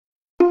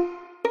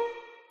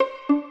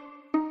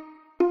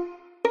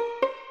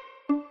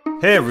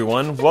Hey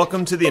everyone,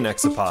 welcome to the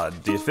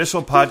AnexiPod, the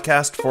official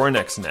podcast for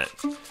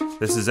Anexinet.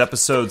 This is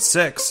episode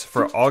 6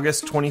 for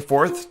August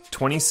 24th,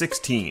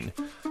 2016.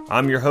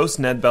 I'm your host,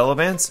 Ned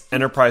Bellavance,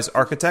 Enterprise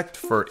Architect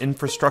for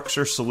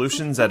Infrastructure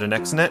Solutions at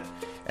Anexinet,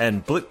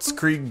 and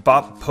Blitzkrieg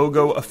Bop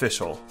Pogo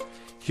Official.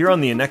 Here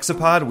on the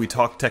AnexiPod, we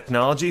talk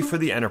technology for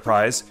the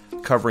enterprise,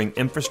 covering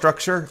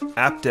infrastructure,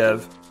 app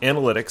dev,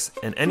 analytics,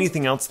 and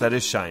anything else that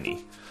is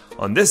shiny.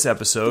 On this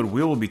episode,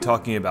 we will be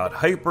talking about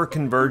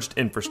hyper-converged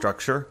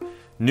infrastructure,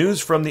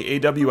 news from the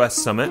AWS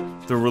Summit,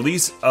 the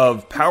release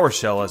of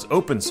PowerShell as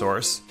open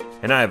source,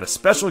 and I have a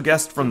special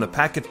guest from the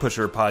Packet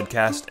Pusher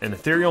podcast and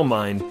Ethereal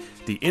Mind,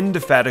 the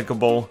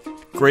indefatigable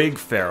Greg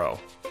Ferro.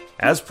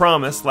 As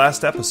promised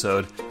last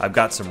episode, I've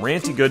got some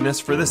ranty goodness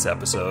for this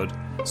episode,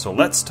 so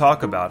let's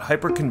talk about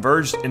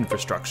hyper-converged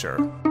infrastructure.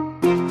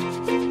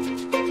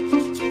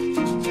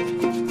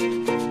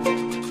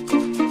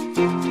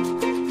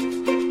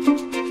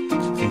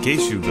 In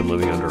case you've been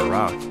living under a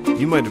rock,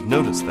 you might have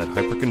noticed that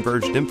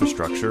hyperconverged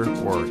infrastructure,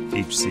 or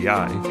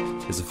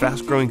HCI, is a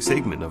fast-growing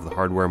segment of the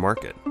hardware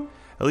market.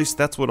 At least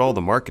that's what all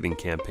the marketing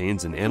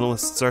campaigns and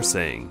analysts are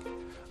saying.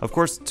 Of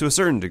course, to a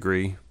certain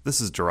degree, this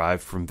is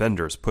derived from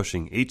vendors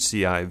pushing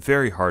HCI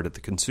very hard at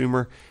the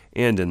consumer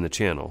and in the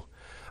channel.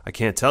 I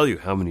can't tell you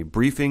how many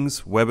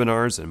briefings,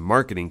 webinars, and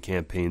marketing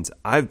campaigns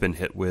I've been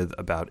hit with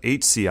about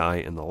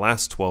HCI in the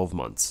last 12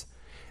 months.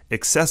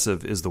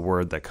 Excessive is the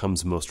word that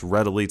comes most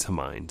readily to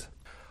mind.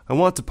 I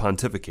want to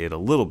pontificate a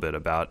little bit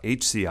about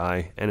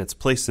HCI and its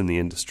place in the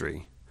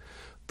industry.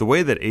 The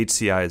way that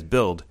HCI is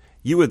billed,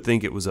 you would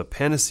think it was a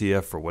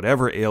panacea for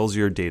whatever ails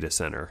your data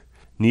center.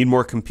 Need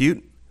more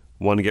compute?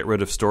 Want to get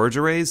rid of storage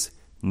arrays?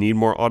 Need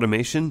more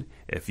automation?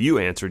 If you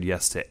answered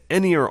yes to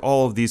any or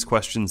all of these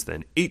questions,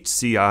 then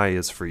HCI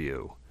is for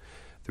you.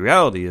 The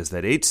reality is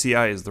that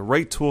HCI is the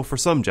right tool for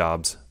some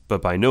jobs,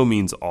 but by no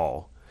means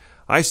all.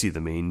 I see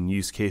the main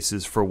use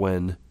cases for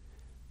when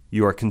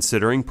you are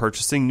considering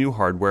purchasing new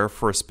hardware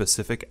for a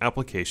specific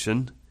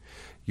application,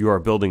 you are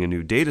building a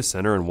new data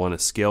center and want a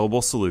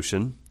scalable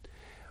solution,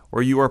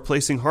 or you are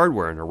placing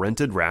hardware in a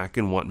rented rack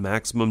and want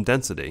maximum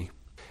density.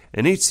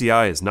 And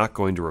HCI is not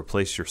going to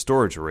replace your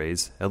storage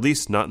arrays, at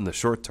least not in the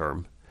short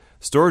term.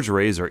 Storage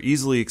arrays are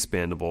easily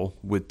expandable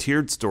with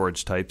tiered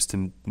storage types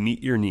to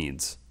meet your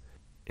needs.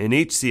 An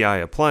HCI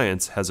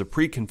appliance has a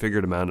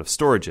pre-configured amount of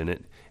storage in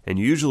it, and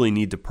you usually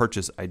need to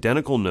purchase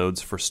identical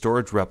nodes for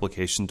storage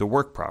replication to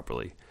work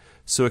properly.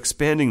 So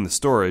expanding the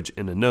storage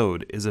in a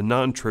node is a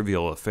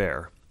non-trivial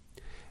affair.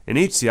 And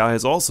HCI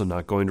is also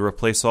not going to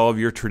replace all of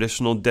your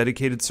traditional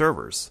dedicated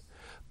servers,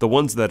 the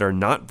ones that are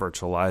not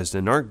virtualized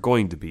and aren't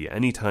going to be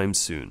anytime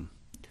soon.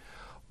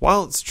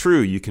 While it's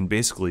true you can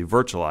basically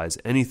virtualize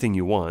anything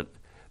you want,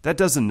 that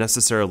doesn't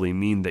necessarily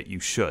mean that you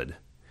should.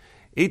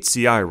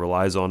 HCI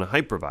relies on a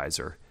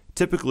hypervisor,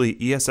 typically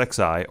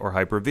ESXi or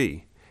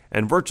Hyper-V,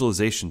 and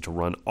virtualization to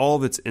run all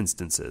of its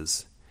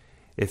instances.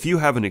 If you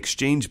have an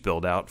Exchange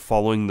build-out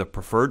following the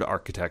preferred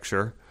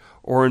architecture,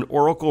 or an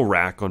Oracle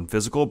rack on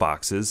physical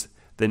boxes,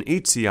 then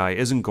HCI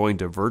isn't going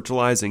to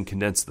virtualize and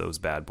condense those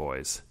bad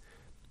boys.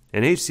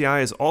 And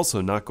HCI is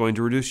also not going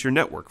to reduce your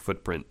network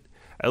footprint,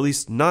 at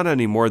least not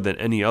any more than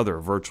any other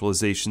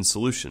virtualization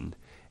solution,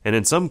 and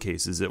in some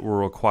cases it will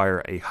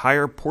require a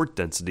higher port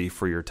density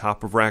for your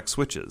top-of-rack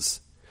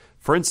switches.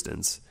 For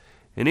instance,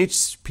 an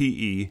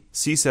HPE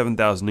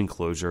C7000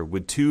 enclosure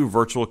with 2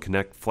 Virtual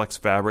Connect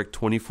FlexFabric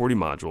 2040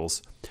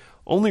 modules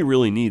only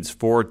really needs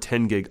 4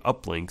 10-gig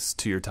uplinks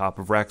to your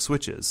top-of-rack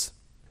switches.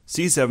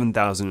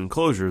 C7000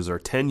 enclosures are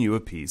 10U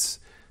apiece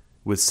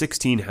with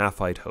 16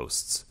 half-height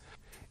hosts.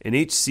 An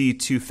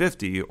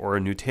HC250 or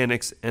a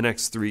Nutanix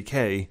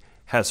NX3K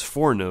has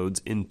 4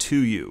 nodes in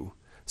 2U,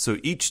 so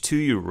each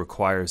 2U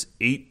requires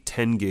 8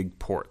 10-gig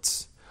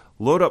ports.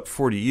 Load up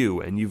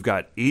 40U and you've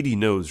got 80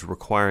 nodes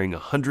requiring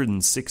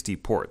 160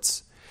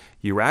 ports.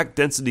 Your rack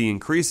density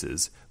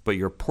increases, but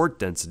your port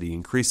density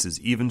increases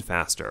even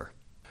faster.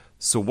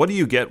 So what do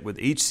you get with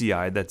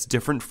HCI that's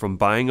different from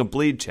buying a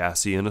blade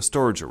chassis and a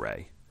storage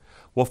array?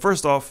 Well,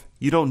 first off,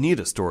 you don't need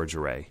a storage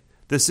array.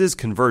 This is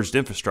converged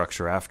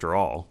infrastructure after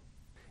all.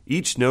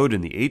 Each node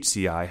in the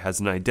HCI has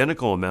an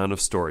identical amount of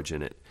storage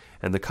in it,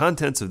 and the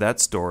contents of that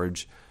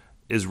storage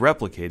is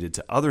replicated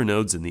to other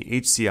nodes in the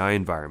HCI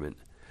environment.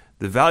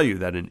 The value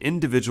that an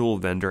individual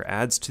vendor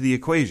adds to the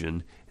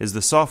equation is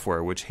the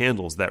software which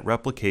handles that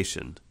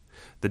replication.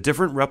 The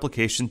different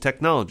replication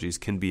technologies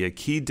can be a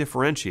key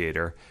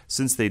differentiator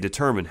since they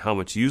determine how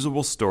much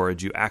usable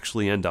storage you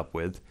actually end up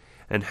with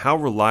and how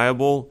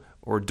reliable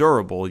or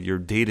durable your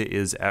data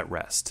is at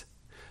rest.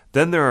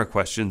 Then there are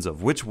questions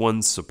of which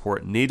ones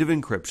support native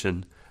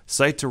encryption,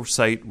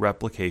 site-to-site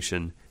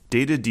replication,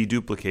 data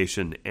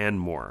deduplication, and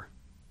more.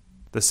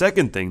 The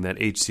second thing that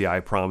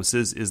HCI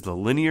promises is the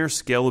linear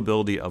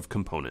scalability of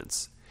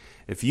components.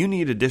 If you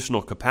need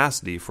additional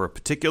capacity for a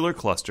particular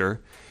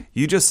cluster,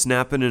 you just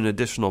snap in an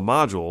additional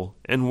module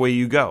and away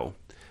you go.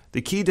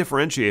 The key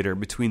differentiator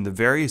between the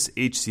various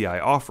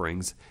HCI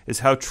offerings is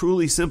how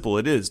truly simple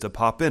it is to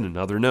pop in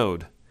another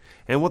node,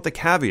 and what the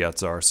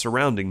caveats are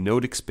surrounding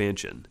node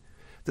expansion.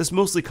 This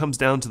mostly comes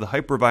down to the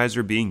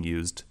hypervisor being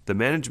used, the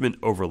management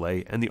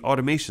overlay, and the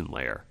automation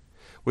layer.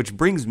 Which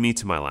brings me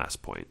to my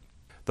last point.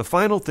 The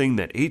final thing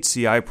that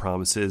HCI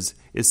promises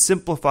is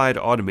simplified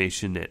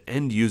automation and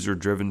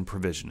end-user-driven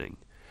provisioning.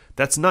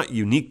 That's not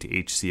unique to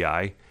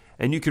HCI,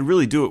 and you can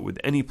really do it with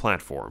any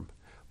platform.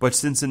 But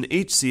since an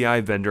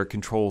HCI vendor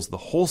controls the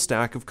whole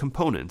stack of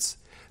components,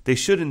 they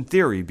should in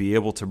theory be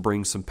able to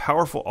bring some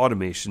powerful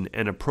automation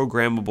and a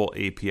programmable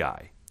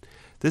API.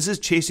 This is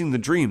chasing the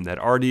dream that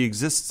already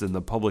exists in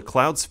the public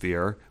cloud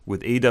sphere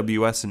with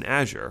AWS and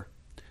Azure.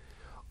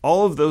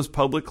 All of those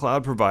public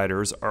cloud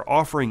providers are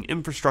offering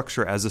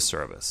infrastructure as a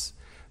service,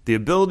 the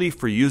ability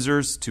for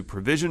users to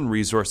provision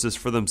resources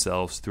for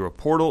themselves through a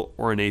portal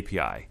or an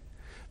API,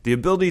 the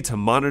ability to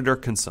monitor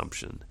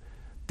consumption,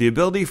 the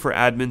ability for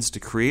admins to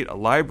create a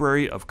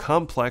library of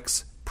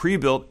complex,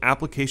 pre-built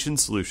application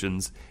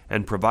solutions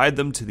and provide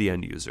them to the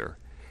end user,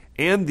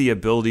 and the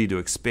ability to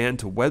expand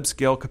to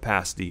web-scale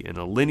capacity in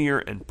a linear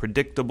and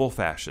predictable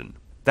fashion.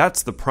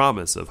 That's the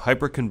promise of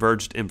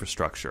hyper-converged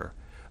infrastructure,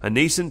 a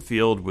nascent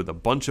field with a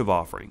bunch of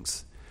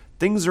offerings.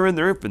 Things are in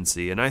their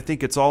infancy, and I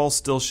think it's all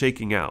still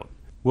shaking out.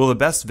 Will the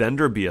best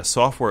vendor be a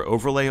software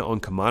overlay on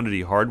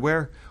commodity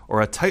hardware,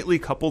 or a tightly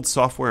coupled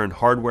software and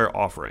hardware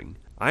offering?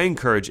 I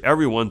encourage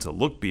everyone to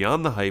look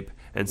beyond the hype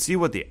and see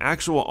what the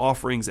actual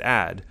offerings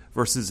add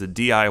versus a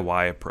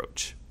DIY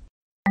approach.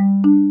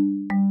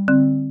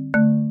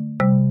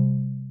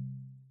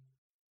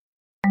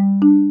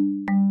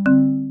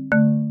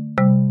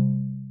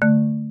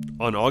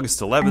 On August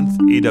 11th,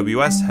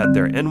 AWS had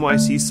their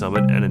NYC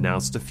Summit and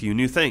announced a few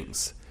new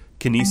things.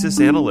 Kinesis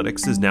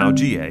Analytics is now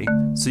GA,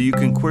 so you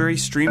can query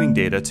streaming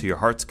data to your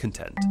heart's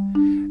content.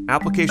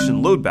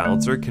 Application Load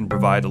Balancer can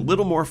provide a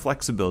little more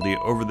flexibility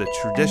over the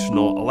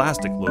traditional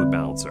Elastic Load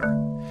Balancer.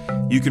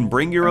 You can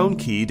bring your own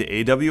key to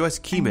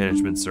AWS Key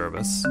Management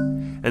Service,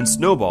 and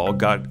Snowball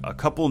got a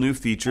couple new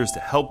features to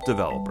help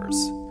developers.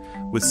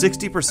 With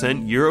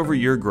 60%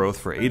 year-over-year growth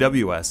for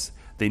AWS,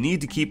 they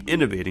need to keep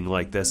innovating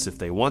like this if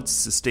they want to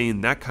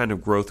sustain that kind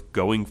of growth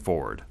going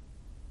forward.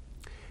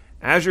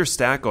 Azure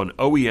Stack on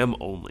OEM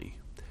only.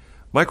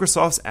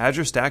 Microsoft's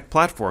Azure Stack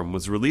platform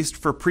was released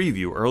for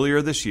preview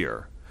earlier this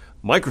year.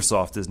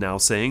 Microsoft is now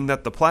saying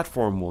that the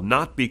platform will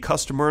not be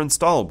customer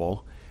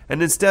installable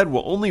and instead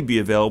will only be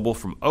available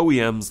from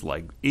OEMs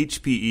like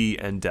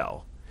HPE and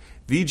Dell.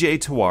 Vijay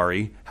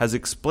Tiwari has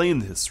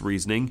explained this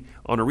reasoning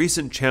on a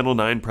recent Channel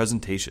 9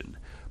 presentation,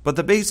 but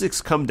the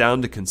basics come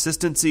down to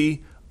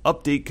consistency,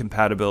 update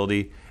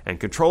compatibility, and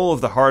control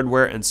of the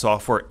hardware and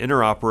software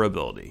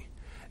interoperability.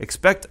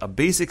 Expect a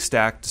basic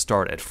stack to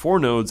start at 4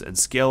 nodes and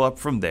scale up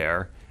from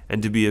there,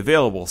 and to be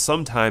available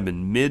sometime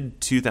in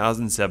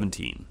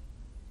mid-2017.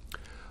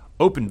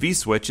 Open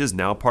vSwitch is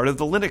now part of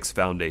the Linux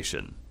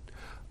Foundation.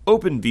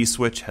 Open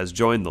vSwitch has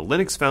joined the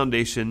Linux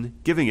Foundation,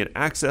 giving it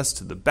access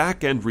to the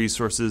back-end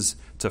resources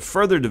to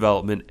further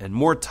development and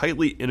more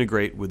tightly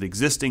integrate with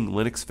existing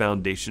Linux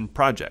Foundation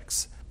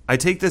projects. I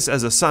take this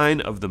as a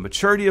sign of the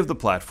maturity of the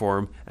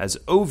platform as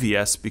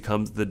OVS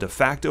becomes the de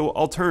facto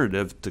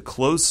alternative to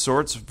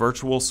closed-source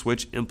virtual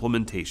switch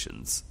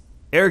implementations.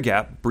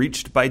 Air-gap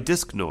breached by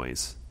disk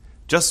noise.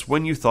 Just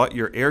when you thought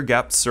your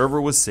air-gapped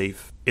server was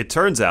safe, it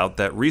turns out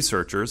that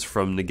researchers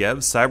from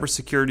Negev's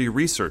Cybersecurity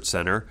Research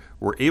Center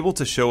were able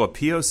to show a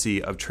POC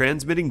of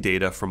transmitting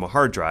data from a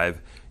hard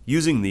drive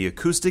using the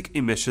acoustic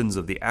emissions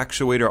of the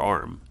actuator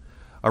arm.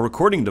 A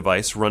recording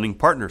device running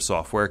partner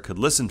software could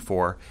listen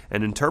for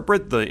and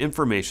interpret the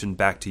information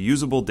back to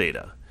usable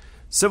data.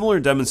 Similar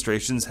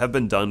demonstrations have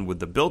been done with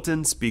the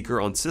built-in speaker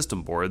on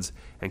system boards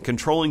and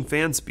controlling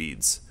fan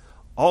speeds.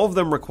 All of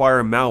them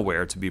require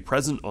malware to be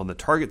present on the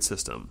target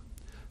system.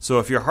 So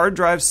if your hard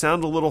drives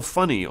sound a little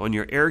funny on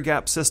your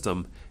air-gapped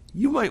system,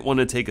 you might want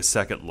to take a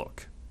second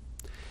look.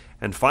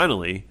 And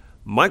finally,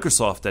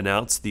 Microsoft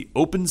announced the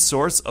open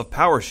source of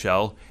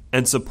PowerShell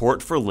and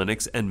support for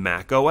Linux and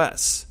Mac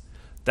OS.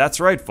 That's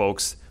right,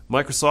 folks.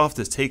 Microsoft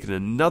has taken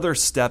another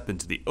step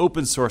into the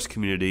open source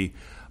community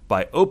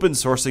by open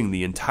sourcing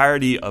the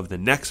entirety of the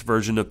next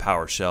version of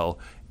PowerShell,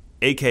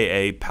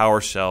 aka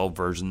PowerShell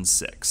version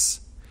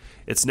 6.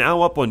 It's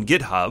now up on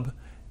GitHub,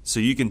 so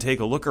you can take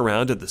a look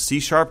around at the C#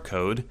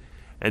 code,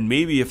 and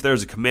maybe if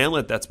there's a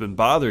commandlet that's been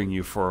bothering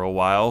you for a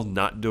while,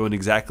 not doing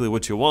exactly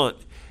what you want,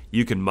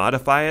 you can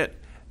modify it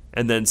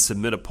and then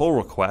submit a pull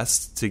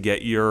request to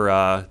get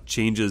your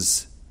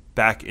changes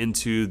back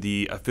into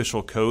the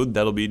official code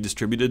that'll be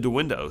distributed to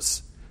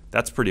Windows.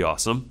 That's pretty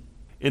awesome.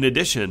 In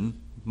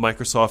addition,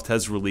 Microsoft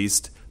has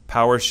released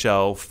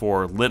PowerShell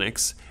for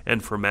Linux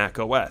and for Mac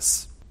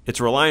OS.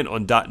 It's reliant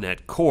on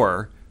 .NET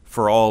Core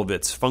for all of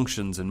its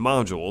functions and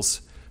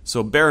modules,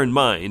 so bear in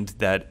mind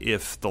that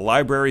if the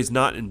library's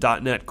not in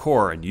 .NET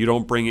Core and you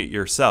don't bring it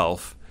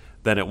yourself,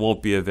 then it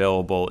won't be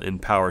available in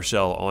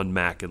PowerShell on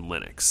Mac and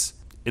Linux.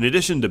 In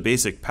addition to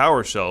basic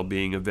PowerShell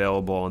being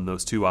available on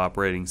those two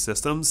operating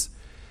systems,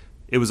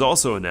 it was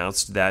also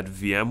announced that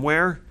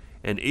VMware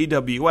and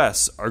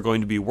AWS are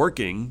going to be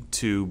working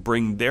to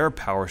bring their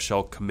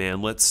PowerShell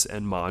commandlets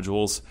and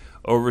modules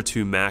over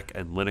to Mac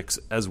and Linux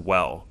as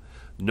well.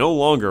 No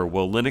longer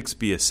will Linux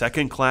be a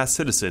second-class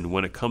citizen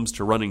when it comes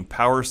to running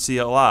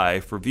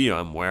PowerCLI for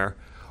VMware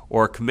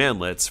or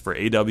commandlets for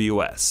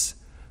AWS.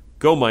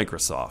 Go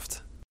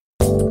Microsoft.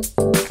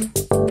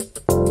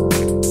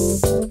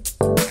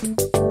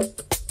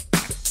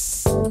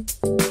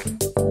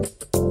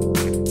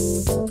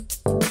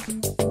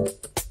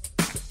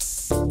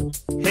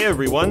 Hey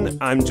everyone,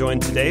 I'm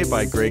joined today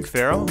by Greg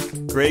Ferro.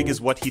 Greg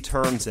is what he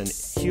terms an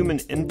human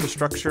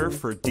infrastructure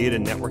for data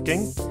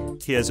networking.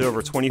 He has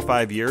over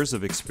 25 years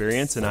of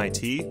experience in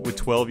IT, with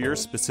 12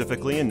 years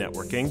specifically in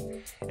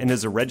networking, and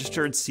is a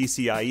registered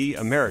CCIE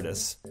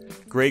emeritus.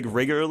 Greg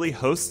regularly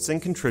hosts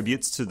and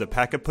contributes to the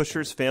Packet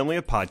Pushers family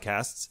of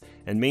podcasts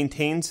and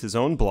maintains his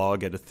own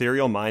blog at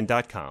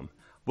etherealmind.com.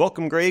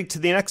 Welcome, Greg, to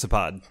the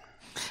AnexiPod.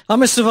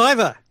 I'm a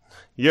survivor.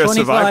 You're a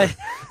survivor.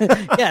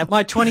 Yeah,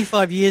 my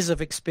 25 years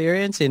of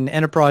experience in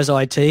enterprise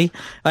IT,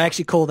 I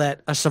actually call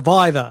that a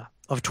survivor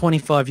of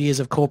 25 years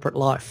of corporate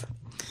life.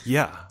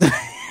 Yeah,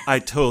 I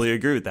totally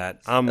agree with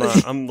that.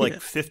 I'm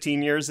like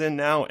 15 years in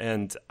now,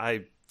 and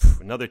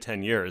another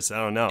 10 years. I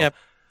don't know. Yep.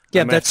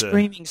 Yeah, that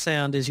screaming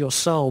sound is your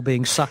soul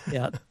being sucked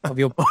out of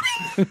your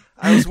body.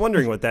 I was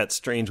wondering what that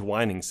strange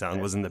whining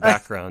sound was in the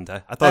background. I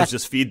thought it was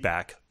just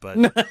feedback, but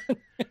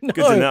good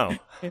to know.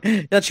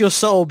 That's your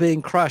soul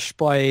being crushed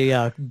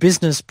by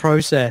business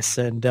process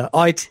and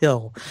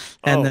ITIL.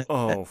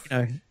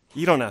 And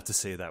you don't have to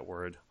say that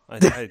word.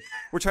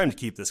 We're trying to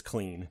keep this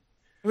clean.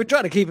 We're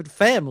trying to keep it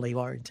family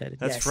oriented.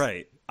 That's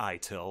right,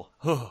 ITIL.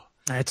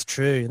 That's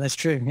true. That's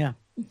true. Yeah.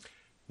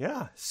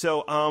 Yeah.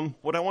 So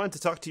what I wanted to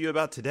talk to you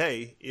about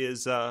today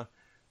is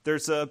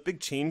there's a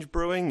big change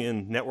brewing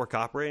in network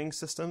operating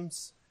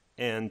systems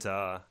and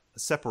a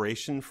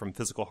separation from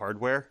physical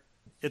hardware.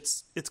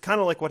 It's kind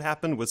of like what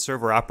happened with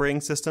server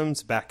operating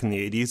systems back in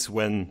the 80s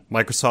when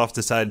Microsoft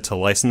decided to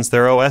license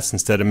their OS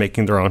instead of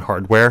making their own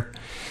hardware.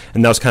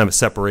 And that was kind of a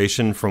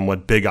separation from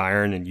what Big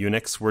Iron and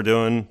Unix were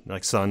doing,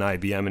 like Sun,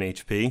 IBM, and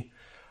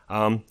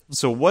HP.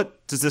 So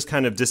what does this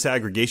kind of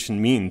disaggregation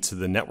mean to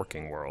the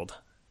networking world?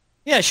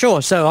 Yeah,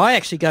 sure. So I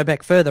actually go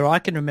back further. I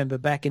can remember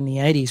back in the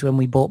 80s when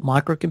we bought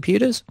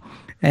microcomputers,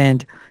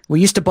 and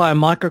we used to buy a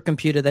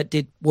microcomputer that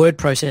did word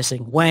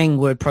processing. Wang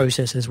word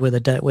processors were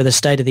the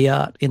state of the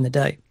art in the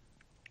day.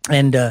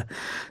 And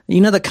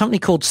you know the company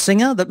called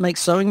Singer that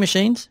makes sewing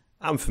machines?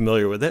 I'm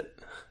familiar with it.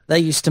 They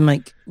used to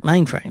make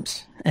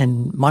mainframes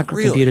and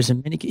microcomputers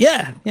and mini.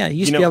 Yeah. You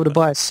used to be able to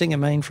buy a Singer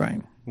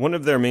mainframe. One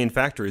of their main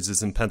factories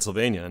is in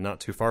Pennsylvania,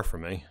 not too far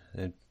from me.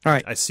 All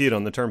right. I see it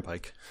on the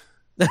turnpike.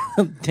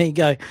 There you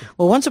go.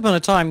 Well, once upon a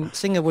time,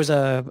 Singer was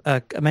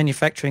a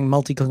manufacturing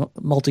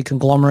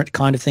multi-conglomerate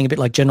kind of thing, a bit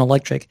like General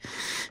Electric.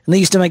 And they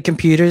used to make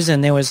computers,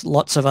 and there was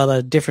lots of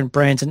other different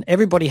brands, and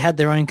everybody had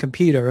their own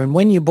computer. And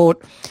when you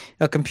bought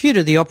a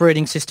computer, the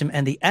operating system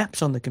and the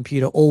apps on the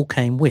computer all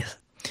came with.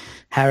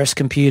 Harris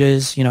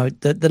computers,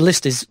 the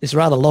list is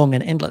rather long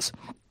and endless.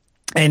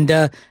 And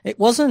it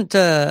wasn't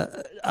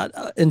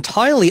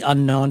entirely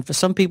unknown for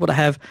some people to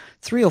have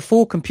 3 or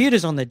 4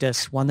 computers on their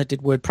desks, one that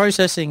did word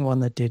processing,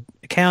 one that did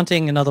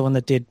accounting, another one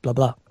that did blah,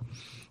 blah.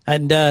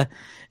 And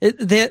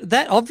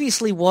that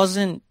obviously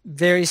wasn't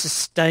very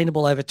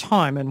sustainable over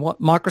time. And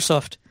what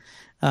Microsoft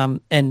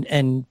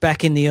and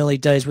back in the early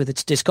days with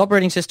its disk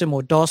operating system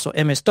or DOS or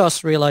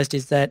MS-DOS realized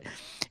is that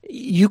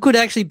you could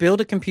actually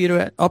build a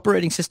computer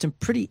operating system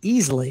pretty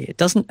easily. It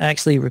doesn't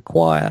actually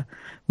require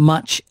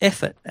much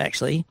effort,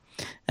 actually,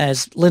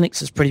 as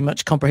Linux has pretty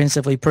much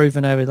comprehensively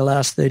proven over the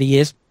last 30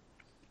 years.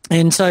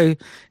 And so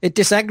it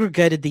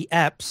disaggregated the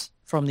apps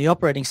from the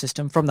operating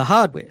system from the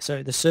hardware.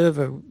 So the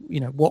server,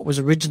 what was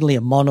originally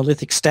a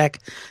monolithic stack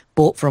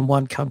bought from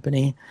one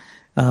company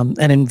and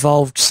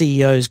involved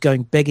CEOs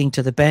going begging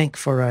to the bank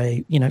for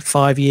a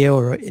 5-year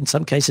or in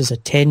some cases a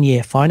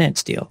 10-year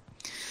finance deal,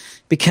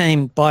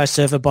 became buy a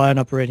server, buy an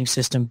operating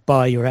system,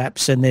 buy your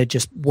apps, and they're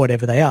just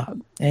whatever they are.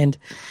 And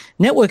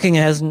networking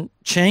hasn't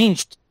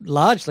changed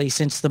largely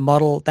since that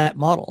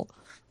model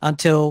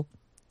until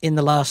in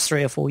the last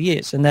 3 or 4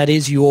 years. And that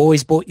is you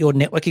always bought your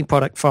networking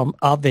product from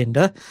a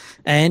vendor,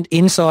 and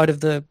inside of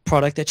the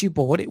product that you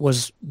bought, it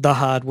was the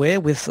hardware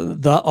with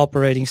the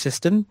operating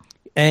system,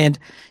 and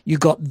you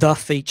got the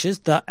features,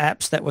 the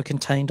apps that were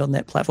contained on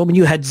that platform, and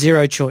you had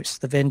zero choice.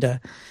 The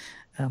vendor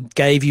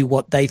gave you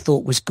what they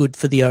thought was good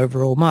for the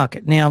overall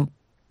market. Now,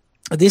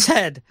 this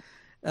had,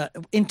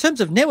 in terms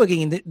of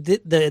networking,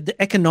 the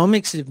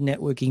economics of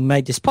networking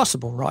made this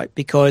possible, right?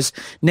 Because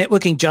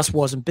networking just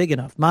wasn't big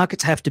enough.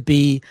 Markets have to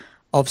be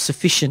of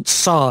sufficient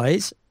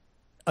size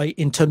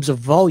in terms of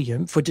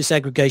volume for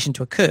disaggregation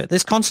to occur.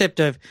 This concept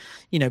of,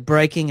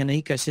 breaking an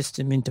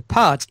ecosystem into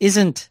parts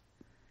isn't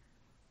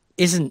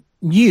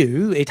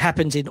new. It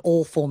happens in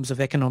all forms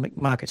of economic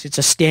markets. It's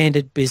a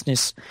standard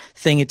business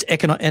thing. It's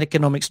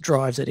economics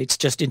drives it. It's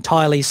just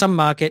entirely, some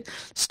market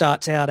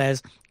starts out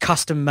as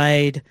custom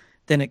made,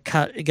 then it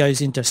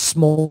goes into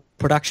small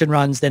production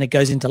runs, then it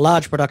goes into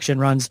large production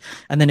runs,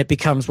 and then it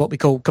becomes what we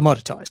call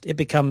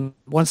commoditized.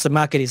 Once the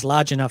market is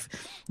large enough,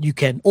 you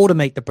can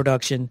automate the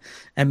production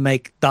and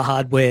make the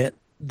hardware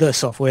the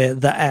software,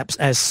 the apps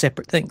as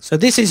separate things. So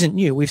this isn't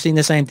new. We've seen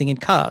the same thing in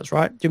cars,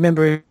 right? Do you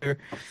remember,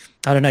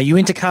 I don't know, you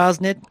into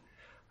cars, Ned?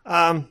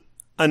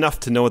 Enough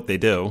to know what they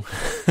do.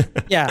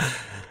 Yeah.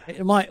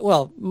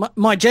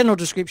 My general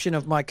description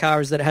of my car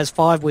is that it has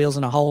 5 wheels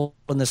and a hole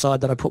in the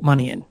side that I put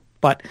money in.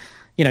 But,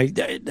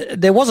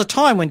 there was a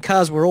time when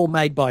cars were all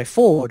made by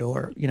Ford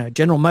or,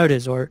 General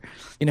Motors or,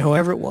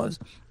 whoever it was.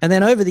 And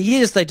then over the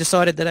years, they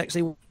decided that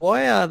actually,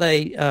 why are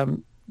they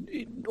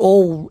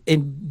all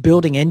in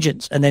building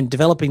engines and then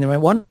developing their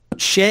own? One,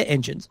 share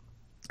engines.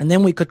 And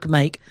then we could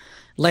make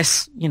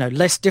less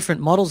different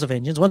models of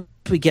engines. Once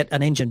we get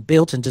an engine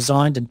built and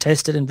designed and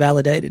tested and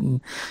validated and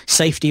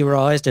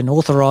safety-ized and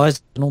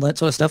authorized and all that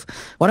sort of stuff,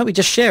 why don't we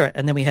just share it?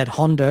 And then we had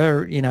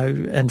Honda,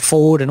 and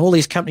Ford and all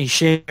these companies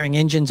sharing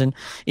engines, and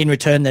in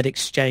return that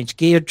exchanged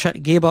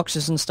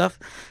gearboxes and stuff.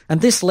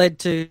 And this led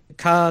to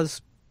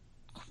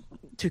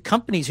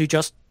companies who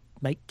just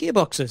make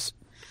gearboxes.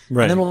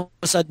 Right. And then all of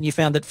a sudden you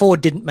found that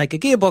Ford didn't make a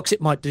gearbox.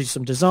 It might do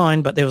some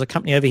design, but there was a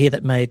company over here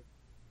that made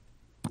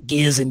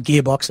gears and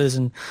gearboxes,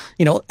 and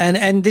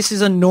and this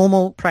is a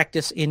normal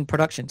practice in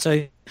production.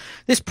 So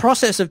this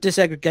process of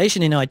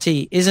disaggregation in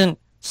IT isn't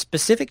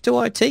specific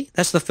to IT.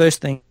 That's the first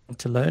thing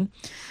to learn.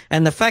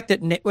 And the fact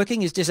that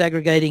networking is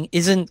disaggregating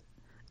isn't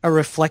a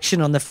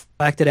reflection on the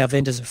fact that our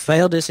vendors have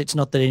failed us. It's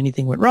not that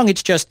anything went wrong.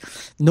 It's just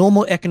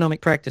normal economic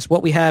practice.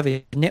 What we have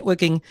is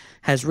networking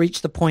has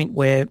reached the point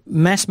where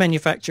mass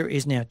manufacture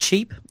is now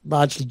cheap,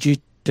 largely due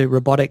to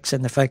robotics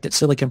and the fact that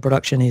silicon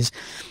production is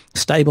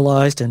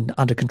stabilized and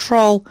under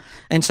control.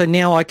 And so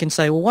now I can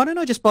say, well, why don't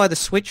I just buy the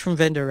switch from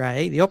vendor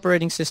A, the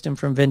operating system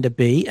from vendor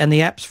B, and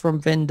the apps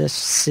from vendor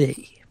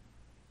C?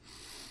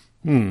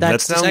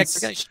 That's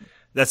disaggregation.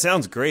 That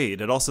sounds great.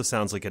 It also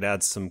sounds like it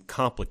adds some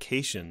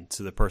complication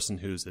to the person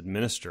who's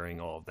administering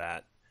all of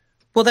that.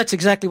 Well, that's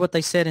exactly what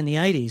they said in the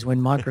 80s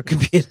when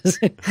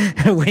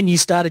microcomputers, when you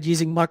started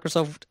using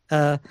Microsoft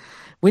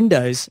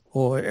Windows,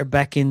 or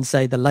back in,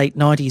 say, the late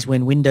 90s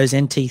when Windows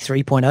NT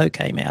 3.0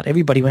 came out.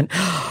 Everybody went,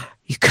 oh,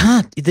 you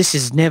can't, this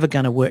is never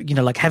going to work.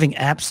 Like having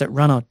apps that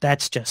run on,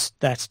 that's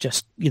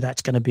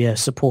going to be a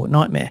support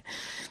nightmare.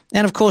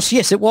 And of course,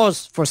 yes, it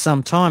was for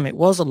some time. It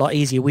was a lot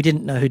easier. We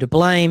didn't know who to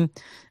blame.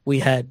 We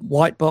had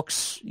white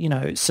box,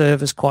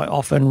 servers quite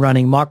often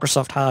running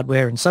Microsoft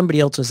hardware and somebody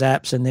else's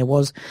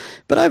apps,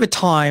 but over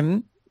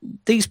time,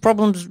 these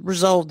problems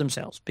resolved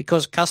themselves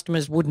because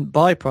customers wouldn't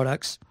buy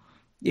products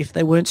if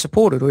they weren't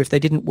supported or if they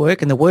didn't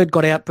work, and the word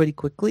got out pretty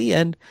quickly.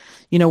 And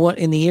you know what?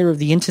 In the era of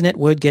the internet,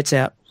 word gets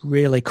out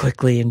really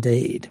quickly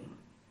indeed.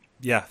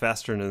 Yeah,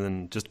 faster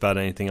than just about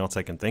anything else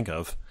I can think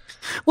of.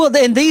 Well,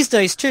 then these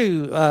days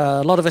too,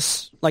 a lot of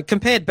us, like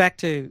compared back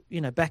to,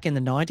 back in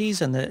the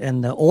 90s and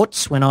the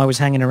aughts when I was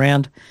hanging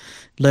around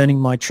learning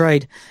my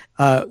trade,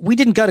 we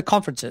didn't go to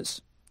conferences.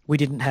 We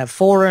didn't have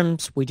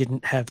forums. We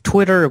didn't have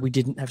Twitter. We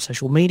didn't have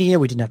social media.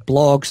 We didn't have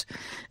blogs.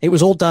 It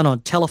was all done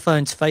on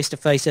telephones,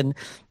 face-to-face. And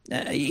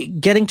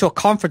getting to a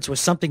conference was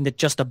something that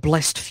just a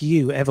blessed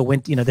few ever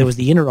went. There was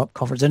the Interop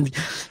conference, and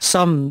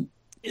some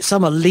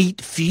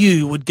elite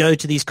few would go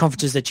to these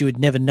conferences that you would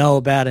never know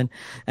about,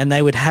 and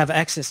they would have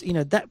access.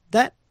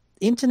 That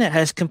internet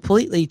has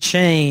completely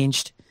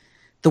changed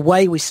the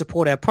way we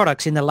support our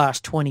products in the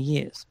last 20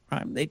 years.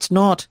 Right? It's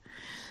not...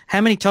 How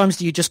many times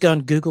do you just go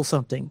and Google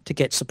something to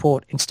get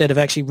support instead of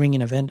actually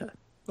ringing a vendor?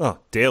 Oh,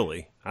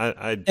 daily.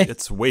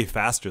 It's way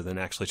faster than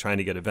actually trying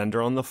to get a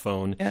vendor on the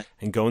phone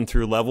and going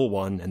through level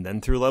 1 and then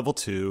through level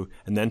 2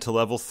 and then to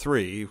level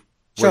 3,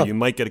 where you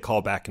might get a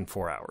call back in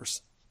 4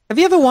 hours. Have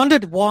you ever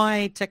wondered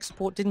why tech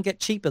support didn't get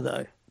cheaper,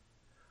 though?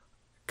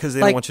 Because they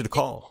don't want you to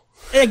call.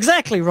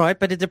 Exactly right,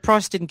 but the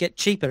price didn't get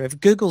cheaper.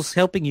 If Google's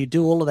helping you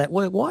do all of that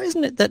work, why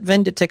isn't it that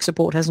vendor tech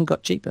support hasn't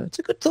got cheaper? It's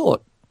a good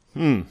thought.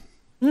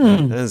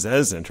 That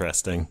is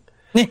interesting.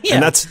 Yeah.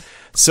 And that's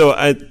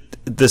so.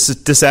 This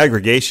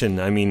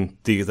disaggregation. I mean,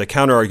 the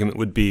counter argument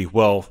would be,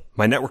 well,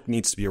 my network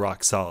needs to be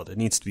rock solid. It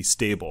needs to be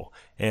stable.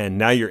 And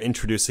now you're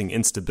introducing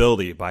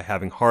instability by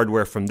having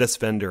hardware from this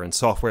vendor and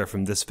software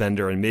from this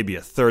vendor and maybe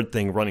a third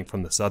thing running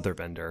from this other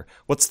vendor.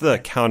 What's the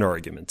counter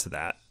argument to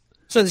that?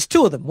 So there's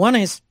two of them. One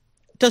is,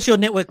 does your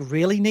network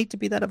really need to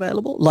be that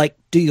available? Like,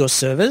 do your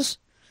servers?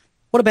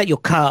 What about your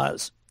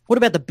cars? What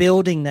about the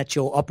building that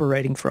you're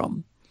operating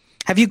from?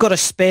 Have you got a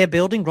spare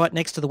building right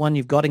next to the one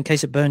you've got in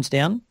case it burns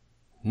down?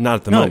 Not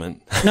at the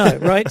moment. No,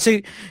 right? So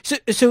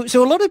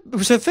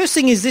first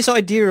thing is this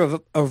idea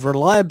of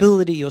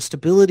reliability or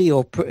stability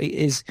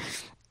is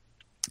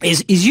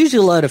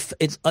usually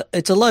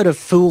it's a load of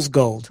fool's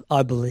gold,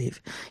 I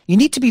believe. You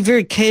need to be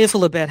very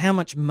careful about how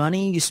much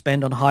money you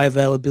spend on high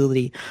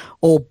availability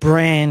or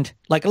brand.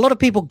 Like a lot of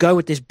people go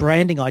with this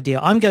branding idea.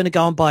 I'm going to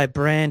go and buy a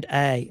brand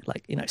A,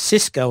 like,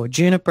 Cisco or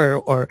Juniper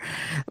or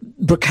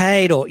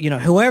Brocade or,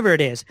 whoever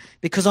it is,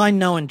 because I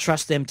know and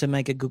trust them to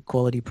make a good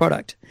quality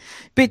product.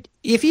 But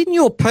if in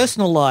your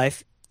personal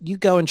life, you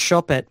go and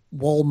shop at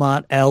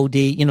Walmart,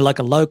 Aldi, like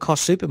a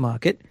low-cost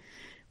supermarket,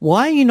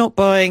 why are you not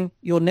buying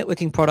your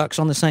networking products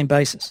on the same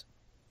basis?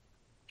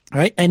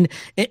 Right. And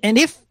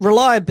if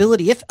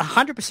reliability, if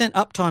 100%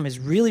 uptime is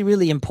really,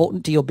 really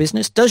important to your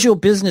business, does your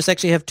business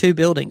actually have two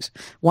buildings,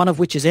 one of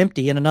which is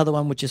empty and another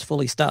one which is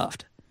fully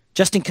staffed,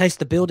 just in case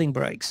the building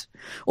breaks?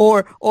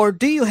 Or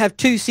do you have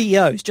two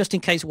CEOs just in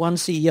case one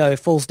CEO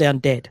falls down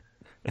dead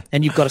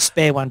and you've got a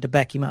spare one to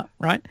back him up,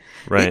 right?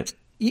 Right.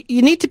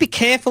 You need to be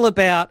careful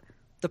about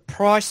the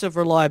price of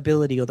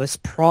reliability or this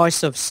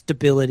price of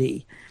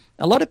stability.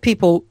 A lot of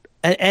people...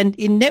 And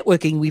in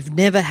networking, we've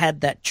never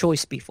had that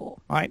choice before,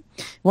 right?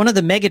 One of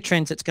the mega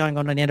trends that's going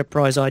on in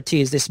enterprise IT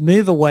is this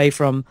move away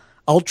from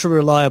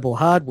ultra-reliable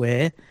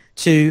hardware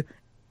to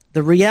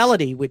the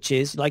reality, which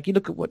is, like, you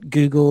look at what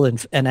Google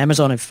and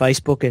Amazon and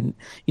Facebook and,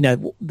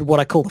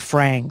 what I call the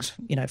FRANGs,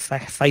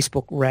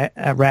 Facebook,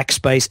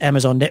 Rackspace,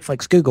 Amazon,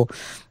 Netflix, Google.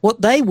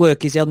 What they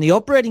work is on the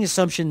operating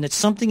assumption that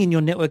something in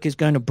your network is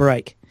going to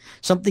break,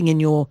 something in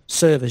your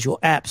servers, your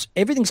apps,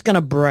 everything's going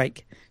to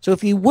break. So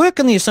if you work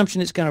on the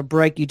assumption it's going to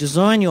break, you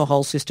design your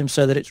whole system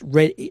so that it's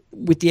ready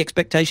with the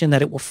expectation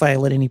that it will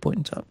fail at any point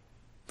in time,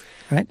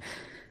 right?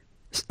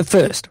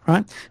 First,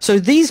 right? So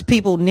these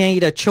people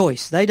need a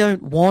choice. They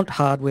don't want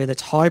hardware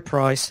that's high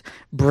price,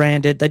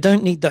 branded. They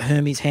don't need the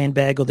Hermes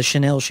handbag or the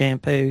Chanel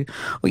shampoo.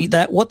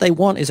 What they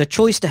want is a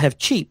choice to have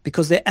cheap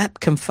because their app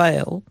can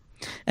fail.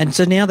 And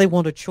so now they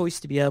want a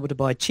choice to be able to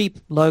buy cheap,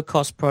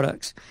 low-cost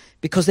products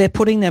because they're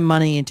putting their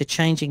money into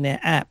changing their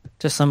app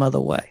to some other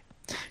way.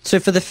 So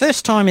for the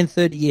first time in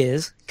 30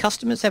 years,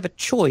 customers have a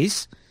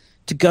choice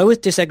to go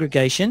with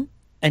disaggregation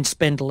and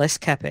spend less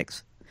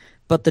CapEx.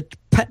 But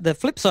the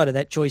flip side of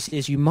that choice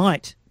is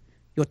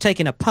you're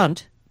taking a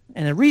punt,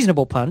 and a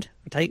reasonable punt,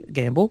 take a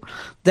gamble,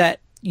 that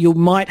you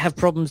might have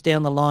problems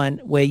down the line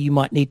where you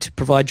might need to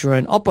provide your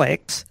own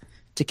OpEx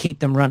to keep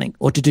them running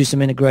or to do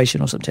some integration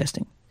or some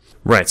testing.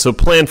 Right. So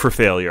plan for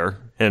failure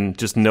and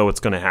just know it's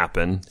going to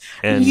happen.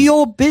 And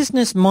your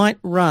business might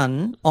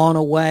run on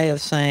a way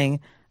of saying,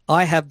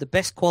 I have the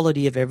best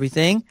quality of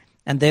everything,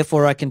 and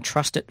therefore I can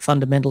trust it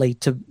fundamentally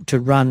to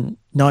run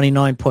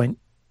 99%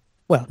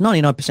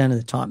 of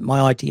the time.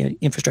 My IT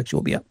infrastructure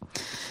will be up.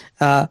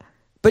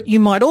 But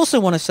you might also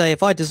want to say,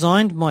 if I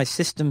designed my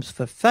systems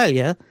for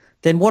failure,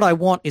 then what I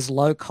want is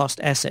low-cost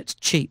assets,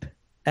 cheap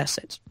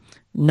assets,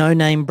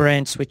 no-name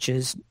brand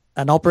switches,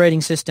 an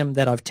operating system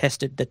that I've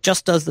tested that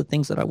just does the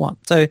things that I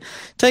want. So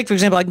take, for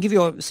example, I can give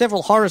you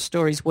several horror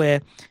stories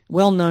where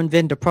well-known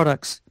vendor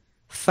products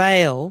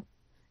fail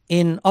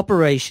in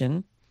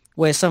operation,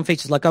 where some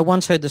features, like I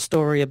once heard the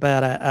story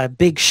about a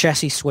big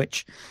chassis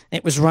switch.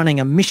 It was running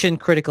a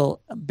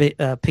mission-critical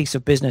piece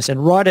of business,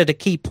 and right at a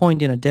key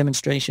point in a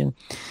demonstration,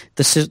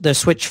 the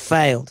switch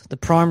failed. The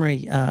primary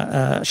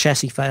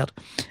chassis failed,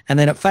 and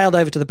then it failed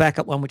over to the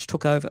backup one, which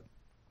took over.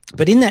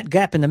 But in that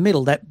gap in the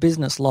middle, that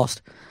business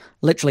lost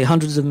literally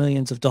hundreds of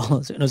millions of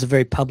dollars, and it was a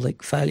very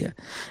public failure.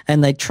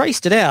 And they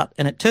traced it out,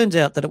 and it turns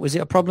out that it was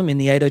a problem in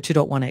the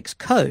 802.1x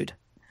code.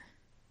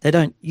 They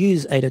don't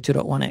use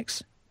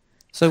 802.1x.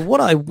 So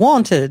what I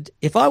wanted,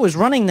 if I was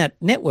running that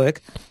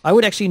network, I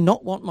would actually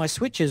not want my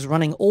switches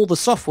running all the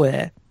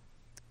software,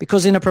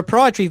 because in a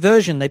proprietary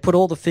version, they put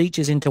all the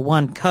features into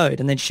one code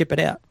and then ship it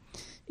out.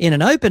 In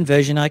an open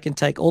version, I can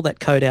take all that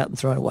code out and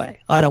throw it away.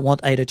 I don't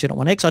want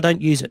 802.1x. I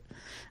don't use it.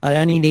 I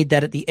only need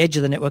that at the edge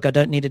of the network. I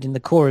don't need it in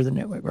the core of the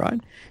network, right?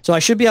 So I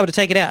should be able to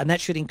take it out, and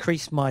that should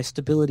increase my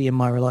stability and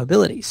my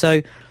reliability.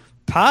 So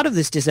part of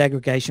this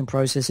disaggregation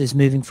process is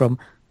moving from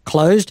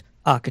closed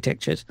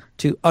architectures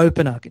to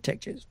open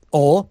architectures,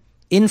 or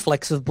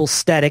inflexible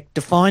static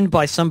defined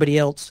by somebody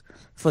else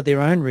for their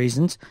own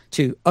reasons,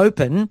 to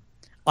open.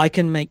 I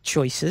can make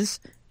choices.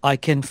 I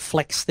can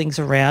flex things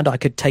around. I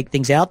could take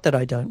things out that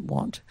I don't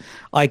want.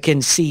 I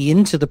can see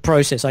into the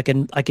process. I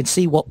can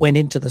see what went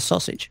into the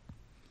sausage.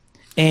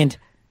 And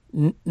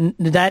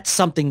that's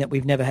something that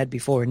we've never had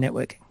before in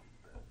networking.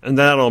 And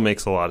that all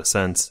makes a lot of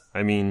sense.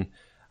 I mean,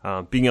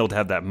 being able to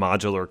have that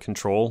modular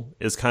control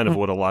is kind of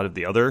what a lot of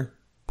the other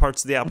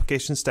parts of the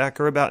application stack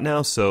are about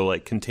now. So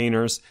like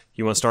containers,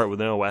 you want to start with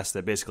an OS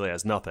that basically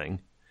has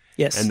nothing.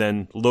 Yes. And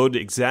then load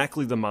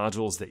exactly the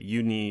modules that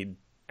you need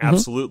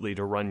absolutely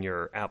to run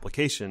your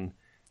application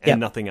and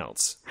nothing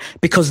else.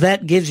 Because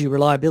that gives you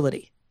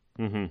reliability,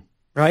 Mm-hmm.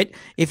 right?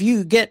 If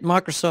you get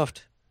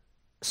Microsoft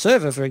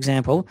Server, for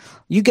example,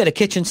 you get a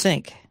kitchen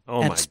sink.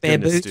 Oh and my spare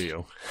goodness, boots. do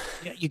you?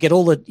 You get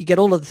all of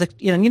the,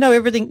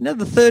 everything,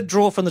 the third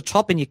drawer from the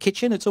top in your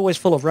kitchen, it's always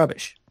full of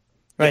rubbish,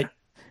 right?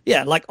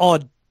 Yeah, like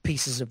odd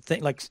pieces of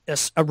things, like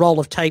a roll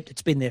of tape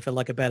that's been there for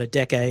like about a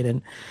decade,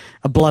 and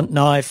a blunt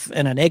knife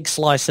and an egg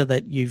slicer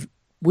that you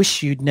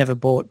wish you'd never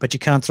bought, but you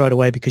can't throw it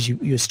away because you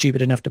were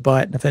stupid enough to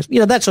buy it in the first,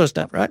 that sort of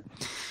stuff, right?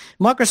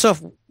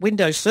 Microsoft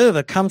Windows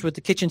Server comes with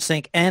the kitchen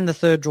sink and the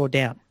third drawer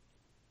down,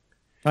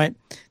 right?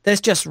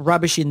 There's just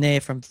rubbish in there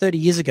from 30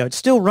 years ago. It's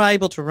still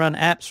able to run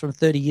apps from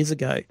 30 years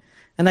ago,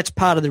 and that's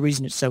part of the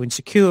reason it's so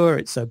insecure,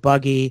 it's so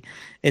buggy,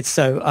 it's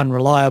so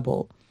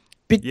unreliable.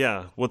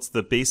 Yeah, what's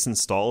the base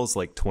install is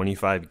like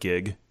 25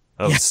 gig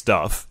of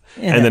stuff.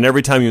 Yeah. And then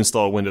every time you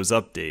install a Windows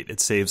update, it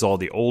saves all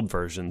the old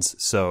versions.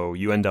 So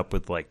you end up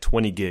with like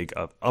 20 gig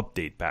of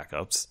update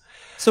backups.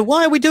 So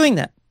why are we doing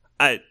that?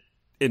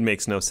 It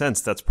makes no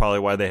sense. That's probably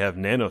why they have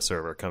Nano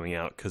Server coming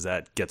out, because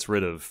that gets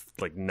rid of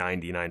like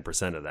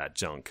 99% of that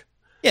junk.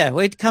 Yeah,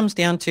 well, it comes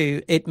down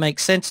to it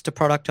makes sense to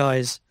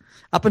productize.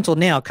 Up until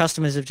now,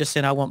 customers have just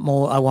said, I want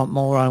more, I want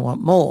more, I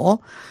want more.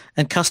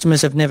 And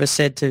customers have never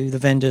said to the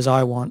vendors,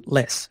 I want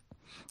less.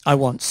 I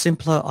want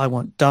simpler, I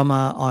want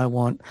dumber, I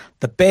want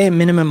the bare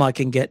minimum I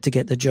can get to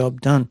get the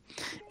job done.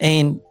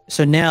 And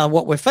so now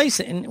what we're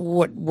facing,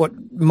 what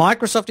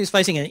Microsoft is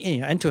facing,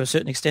 and to a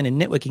certain extent in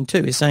networking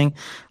too, is saying,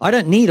 I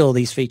don't need all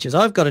these features.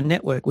 I've got a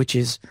network which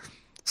is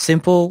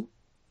simple.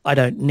 I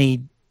don't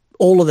need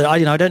all of that.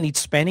 I don't need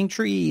spanning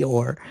tree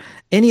or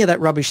any of that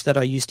rubbish that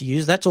I used to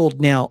use. That's all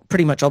now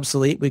pretty much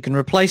obsolete. We can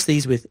replace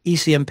these with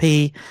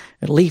ECMP,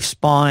 leaf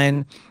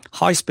spine,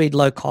 high-speed,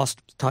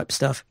 low-cost type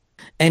stuff.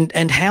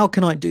 And how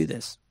can I do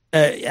this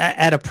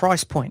at a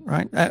price point,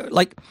 right?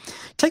 Like,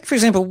 take, for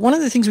example, one of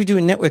the things we do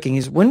in networking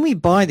is when we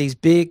buy these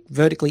big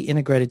vertically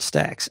integrated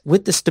stacks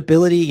with the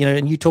stability,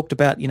 and you talked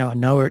about, I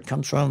know where it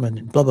comes from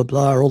and blah, blah,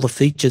 blah, all the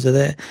features are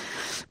there.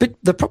 But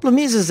the problem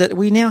is that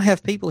we now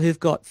have people who've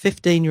got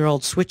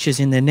 15-year-old switches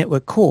in their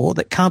network core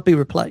that can't be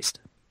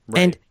replaced.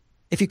 Right. And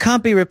if you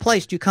can't be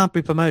replaced, you can't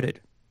be promoted.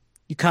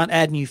 You can't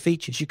add new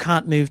features. You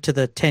can't move to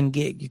the 10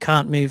 gig. You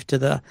can't move to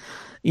the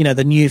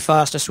the new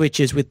faster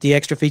switches with the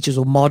extra features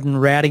or modern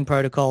routing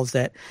protocols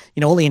that,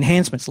 all the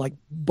enhancements like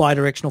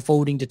bidirectional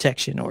forwarding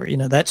detection or,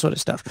 that sort of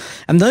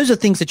stuff. And those are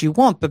things that you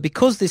want. But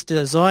because this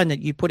design that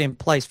you put in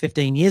place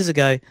 15 years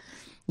ago,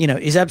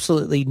 is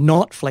absolutely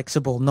not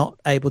flexible, not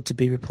able to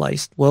be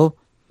replaced, well,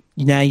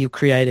 now you've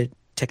created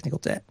technical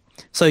debt.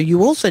 So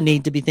you also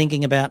need to be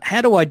thinking about,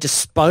 how do I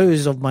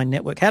dispose of my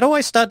network? How do I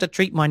start to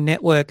treat my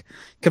network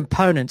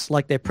components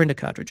like they're printer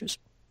cartridges?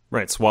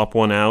 Right, swap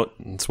one out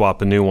and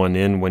swap a new one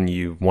in when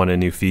you want a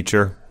new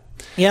feature.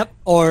 Yep,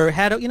 or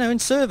how do, in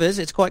servers,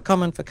 it's quite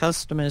common for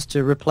customers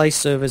to replace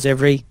servers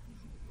every,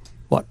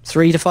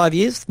 3 to 5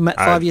 years?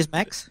 5 years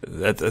max?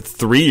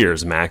 3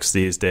 years max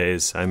these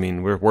days. I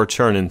mean, we're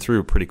churning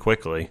through pretty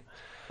quickly.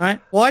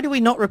 Right. Why do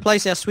we not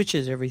replace our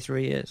switches every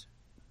 3 years?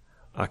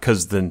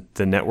 Because the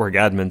network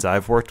admins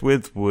I've worked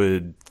with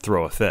would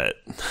throw a fit.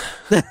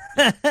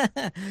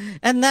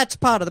 And that's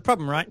part of the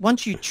problem, right?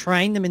 Once you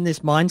train them in this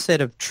mindset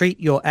of treat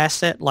your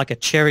asset like a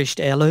cherished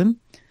heirloom,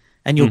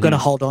 and you're going to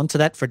hold on to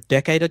that for a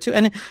decade or two.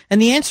 And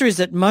the answer is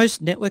that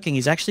most networking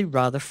is actually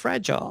rather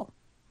fragile.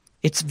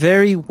 It's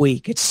very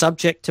weak. It's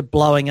subject to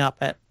blowing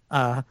up at,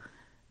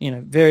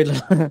 very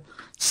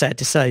sad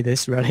to say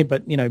this, really,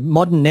 but,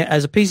 modern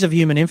as a piece of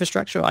human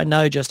infrastructure, I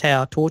know just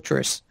how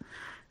torturous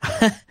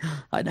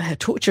I know how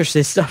torturous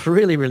this stuff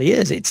really, really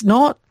is. It's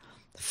not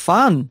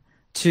fun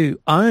to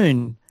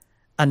own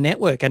a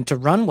network and to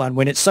run one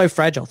when it's so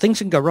fragile. Things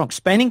can go wrong.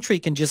 Spanning tree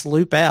can just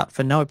loop out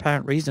for no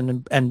apparent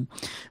reason and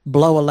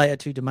blow a layer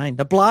 2 domain.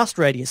 The blast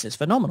radius is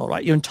phenomenal,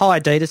 right? Your entire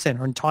data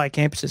center, entire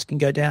campuses can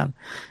go down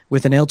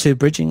with an L2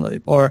 bridging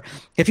loop. Or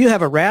if you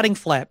have a routing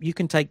flap, you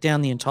can take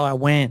down the entire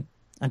WAN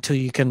until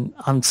you can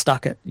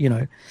unstuck it,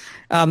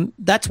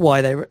 That's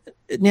why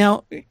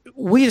now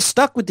we are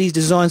stuck with these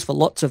designs for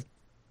lots of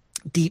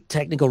deep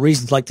technical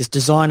reasons, like this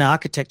design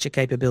architecture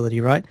capability,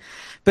 right?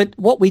 But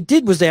what we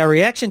did was, our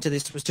reaction to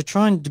this was to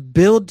try and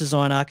build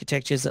design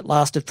architectures that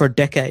lasted for a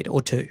decade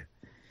or two.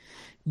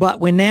 But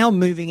we're now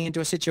moving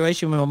into a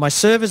situation where my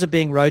servers are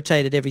being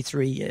rotated every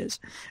 3 years.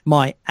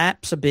 My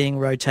apps are being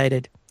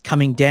rotated,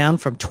 coming down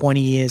from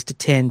 20 years to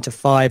 10 to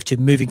 5 to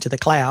moving to the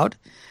cloud.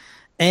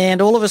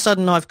 And all of a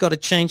sudden, I've got to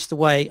change the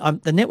way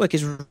the network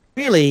is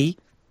really,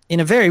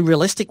 in a very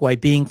realistic way,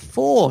 being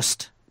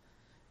forced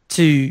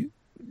to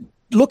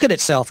look at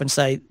itself and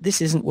say,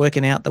 this isn't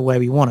working out the way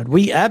we wanted.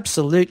 We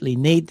absolutely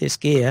need this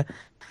gear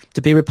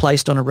to be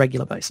replaced on a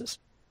regular basis.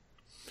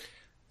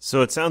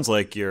 So it sounds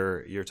like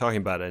you're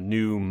talking about a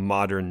new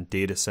modern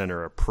data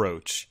center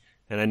approach.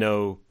 And I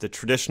know the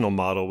traditional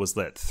model was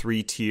that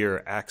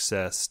 3-tier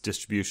access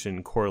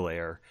distribution core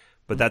layer,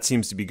 but that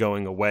seems to be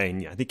going away.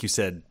 And I think you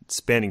said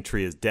spanning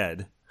tree is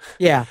dead.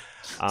 Yeah.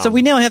 So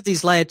we now have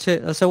these layer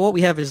 2. So what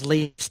we have is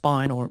leaf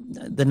spine, or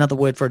another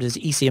word for it is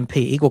ECMP,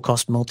 equal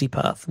cost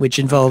multipath, which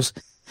involves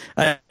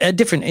a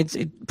different. It's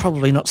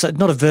probably not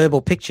a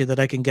verbal picture that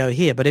I can go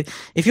here, but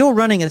if you're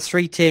running a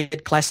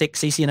 3-tiered classic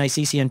CCNA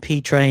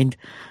CCNP trained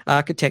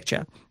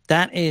architecture,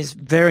 that is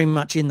very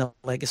much in the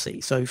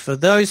legacy. So for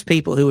those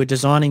people who are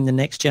designing the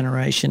next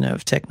generation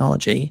of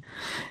technology,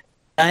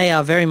 they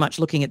are very much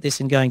looking at this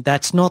and going,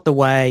 that's not the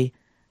way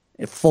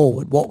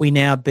forward. What we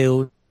now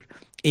build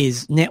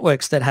is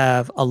networks that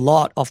have a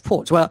lot of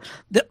ports. Well,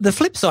 the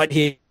flip side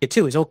here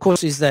too is, of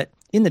course, is that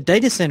in the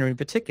data center in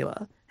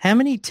particular, how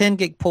many 10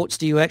 gig ports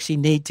do you actually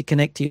need to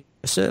connect to your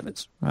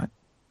servers, right?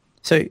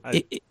 So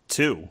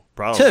 2,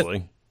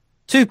 probably.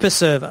 2 per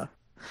server.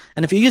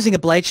 And if you're using a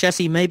blade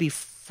chassis, maybe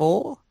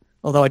 4,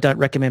 although I don't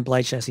recommend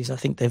blade chassis. I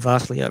think they're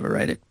vastly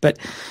overrated. But,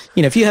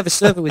 if you have a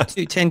server with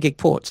 2 10 gig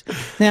ports.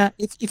 Now,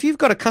 if you've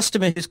got a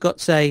customer who's got,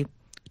 say,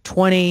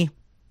 20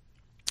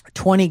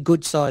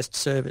 good-sized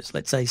servers,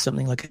 let's say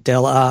something like a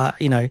Dell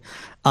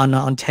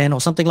on 10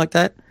 or something like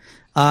that.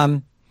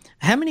 How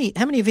many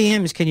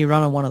VMs can you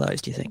run on one of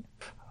those, do you think?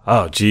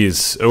 Oh,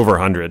 geez, over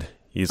 100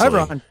 easily. Over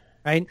 100,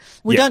 right?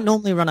 We don't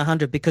normally run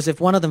 100 because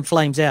if one of them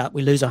flames out,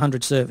 we lose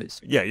 100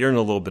 servers. Yeah, you're in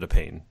a little bit of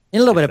pain. In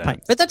a little bit of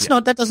pain. But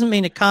that doesn't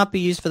mean it can't be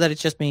used for that. It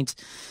just means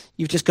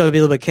you've just got to be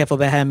a little bit careful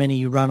about how many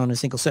you run on a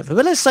single server.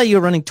 But let's say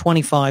you're running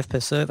 25 per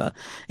server.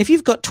 If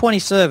you've got 20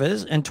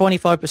 servers and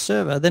 25 per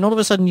server, then all of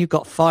a sudden you've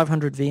got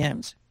 500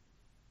 VMs.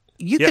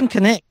 You can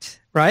connect,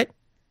 right?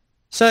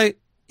 So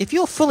if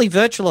you're fully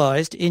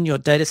virtualized in your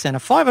data center,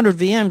 500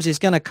 VMs is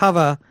going to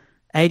cover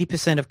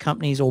 80% of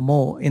companies or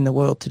more in the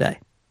world today.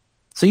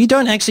 So you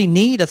don't actually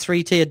need a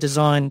 3-tier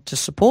design to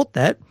support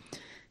that.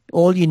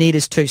 All you need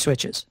is 2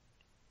 switches.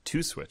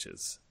 2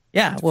 switches?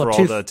 Yeah. Well,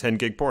 for all the 10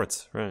 gig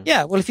ports, right?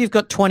 Yeah. Well, if you've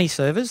got 20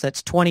 servers,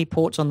 that's 20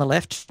 ports on the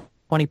left,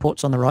 20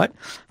 ports on the right.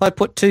 If I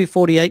put 2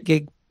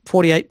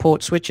 48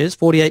 port switches,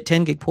 48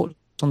 10 gig ports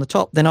on the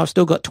top, then I've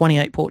still got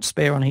 28 ports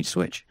spare on each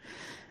switch.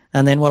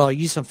 And then I'll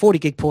use some 40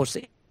 gig ports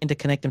to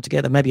interconnect them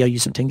together. Maybe I'll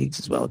use some 10 gigs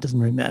as well. It doesn't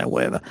really matter,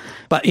 whatever.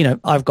 But,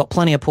 I've got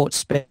plenty of ports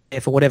spare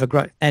for whatever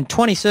growth. And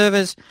 20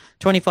 servers,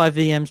 25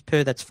 VMs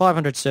per, that's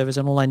 500 servers,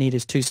 and all I need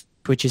is 2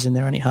 switches, and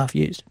they're only half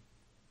used.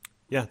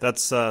 Yeah,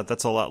 that's a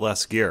lot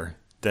less gear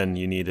than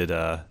you needed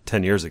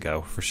 10 years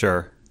ago, for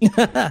sure.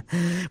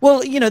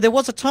 Well, there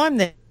was a time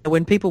there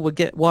when people would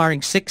get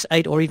wiring 6,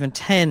 8, or even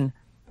 10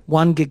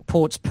 1-gig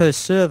ports per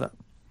server.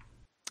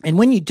 And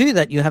when you do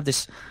that, you have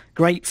this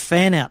great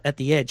fan out at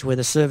the edge where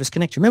the servers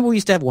connect. Remember, we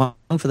used to have one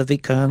for the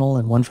vKernel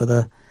and one for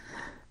the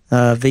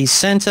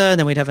vCenter, and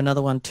then we'd have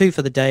another one, 2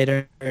 for the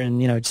data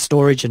and,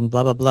 storage and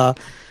blah, blah, blah.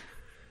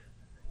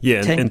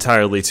 Yeah,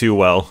 entirely too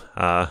well.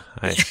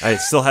 I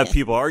still have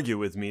people argue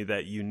with me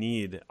that you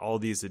need all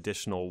these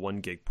additional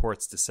 1-gig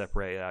ports to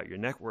separate out your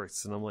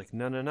networks. And I'm like,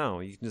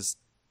 no. You can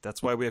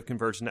that's why we have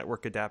converged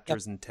network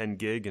adapters and 10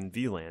 gig and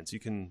VLANs. You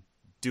can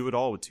do it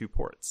all with 2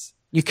 ports.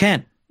 You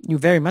can. You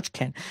very much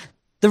can.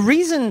 The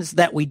reasons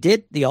that we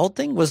did the old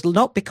thing was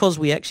not because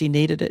we actually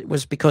needed it. It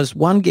was because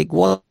 1 gig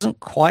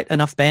wasn't quite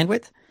enough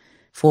bandwidth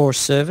for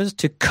servers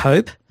to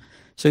cope.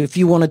 So if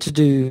you wanted to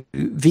do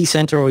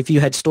vCenter or if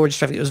you had storage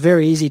traffic, it was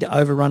very easy to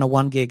overrun a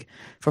 1 gig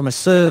from a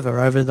server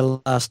over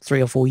the last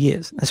 3 or 4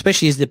 years,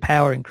 especially as the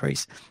power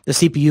increased, the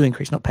CPU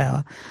increased, not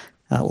power,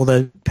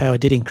 although power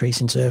did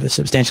increase in servers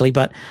substantially.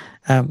 But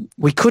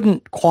we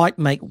couldn't quite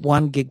make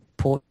 1 gig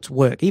ports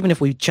work, even if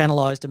we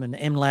channelized them and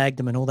MLAG'd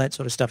them and all that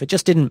sort of stuff. It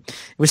just didn't.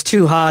 It was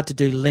too hard to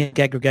do link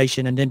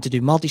aggregation, and then to do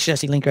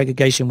multi-chassis link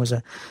aggregation was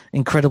an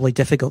incredibly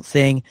difficult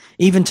thing.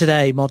 Even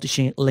today,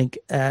 multi-chassis link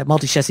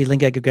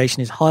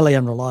aggregation is highly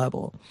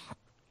unreliable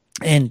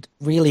and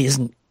really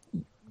isn't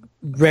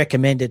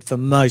recommended for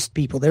most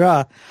people. There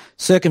are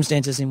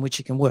circumstances in which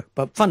it can work,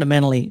 but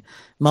fundamentally,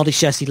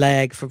 multi-chassis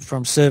lag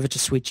from server to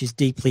switch is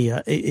deeply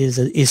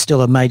is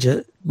still a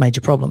major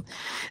problem.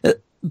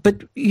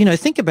 But,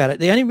 think about it.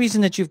 The only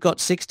reason that you've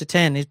got 6 to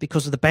 10 is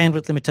because of the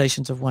bandwidth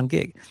limitations of 1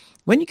 gig.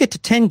 When you get to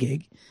 10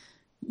 gig,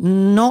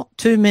 not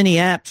too many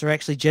apps are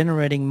actually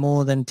generating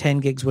more than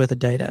 10 gigs worth of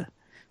data.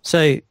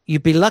 So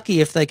you'd be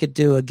lucky if they could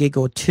do a gig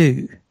or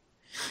 2.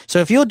 So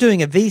if you're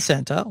doing a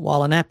vCenter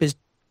while an app is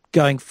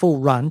going full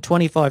run,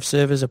 25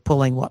 servers are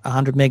pulling,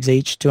 100 megs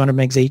each, 200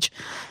 megs each,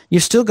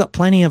 you've still got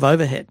plenty of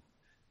overhead.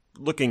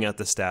 Looking at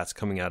the stats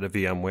coming out of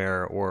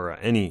VMware or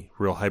any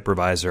real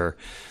hypervisor,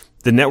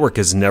 the network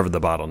is never the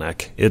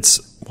bottleneck.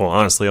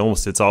 Honestly,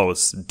 it's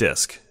always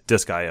disk.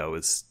 Disk I/O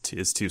is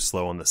too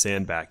slow on the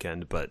SAN back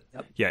end, but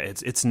yeah,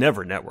 it's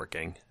never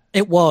networking.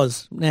 It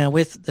was. Now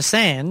with the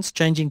SANs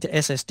changing to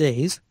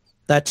SSDs,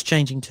 that's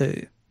changing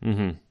too.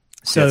 Mm-hmm.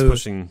 So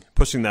it's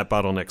pushing that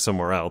bottleneck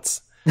somewhere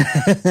else.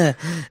 It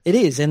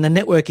is, and the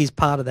network is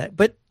part of that.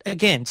 But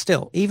again,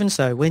 still, even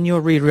so, when you're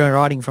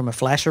rewriting from a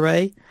flash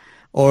array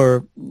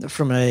or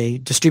from a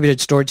distributed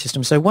storage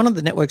system, so one of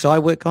the networks I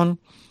work on,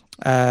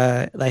 we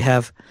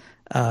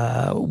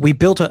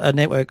built a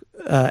network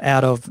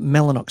out of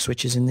Mellanox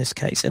switches in this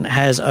case, and it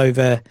has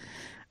over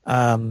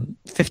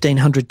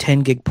 1,500 10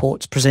 gig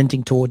ports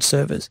presenting towards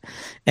servers.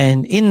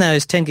 And in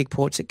those 10 gig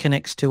ports, it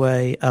connects to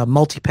a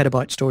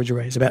multi-petabyte storage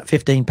array. It's about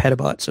 15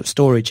 petabytes of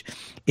storage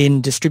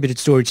in distributed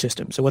storage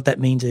systems. So what that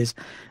means is,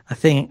 I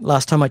think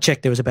last time I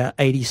checked, there was about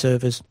 80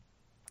 servers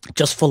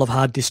just full of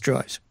hard disk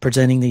drives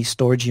presenting these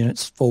storage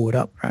units forward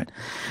up, right?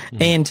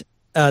 Mm.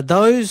 And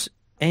those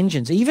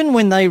engines, even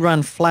when they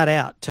run flat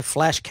out to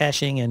flash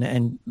caching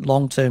and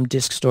long-term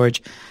disk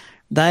storage,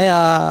 they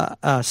are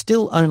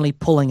still only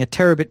pulling a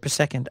terabit per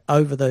second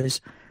over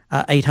those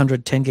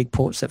 800 10 gig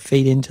ports that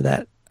feed into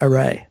that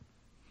array.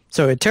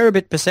 So a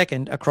terabit per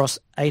second across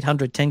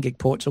 800 10 gig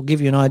ports will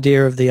give you an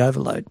idea of the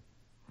overload.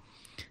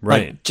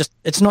 Right.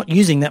 It's not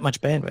using that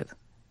much bandwidth.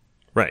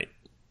 Right.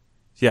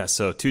 Yeah,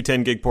 so 2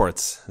 10 gig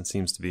ports, it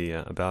seems to be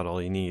about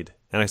all you need.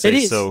 And I say it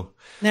is. So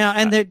now,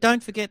 and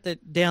don't forget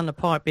that down the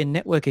pipe in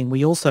networking,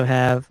 we also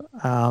have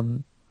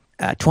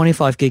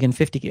 25 gig and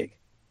 50 gig.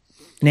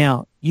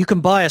 Now, you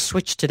can buy a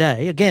switch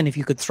today. Again, if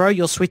you could throw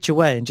your switch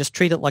away and just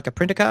treat it like a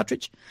printer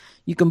cartridge,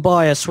 you can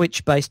buy a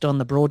switch based on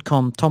the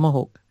Broadcom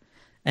Tomahawk,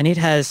 and it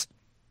has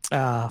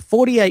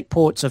 48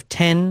 ports of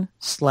 10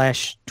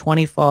 slash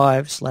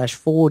 25 slash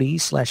 40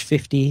 slash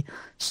 50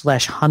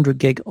 slash 100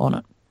 gig on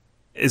it.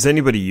 Is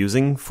anybody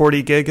using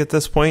 40 gig at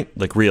this point?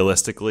 Like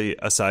realistically,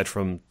 aside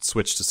from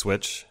switch to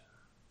switch?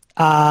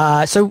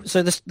 So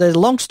the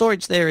long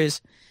storage there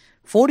is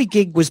 40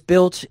 gig was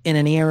built in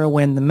an era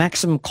when the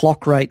maximum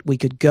clock rate we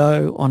could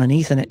go on an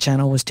Ethernet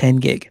channel was 10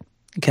 gig.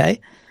 Okay.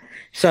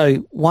 So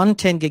one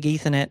 10 gig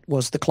Ethernet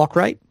was the clock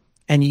rate,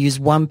 and you use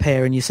one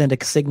pair and you send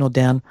a signal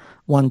down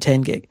one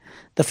 10 gig.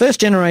 The first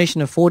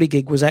generation of 40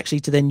 gig was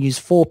actually to then use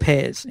 4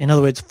 pairs. In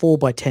other words, 4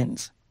 by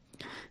 10s.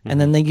 And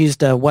then they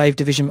used a wave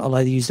division,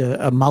 although they used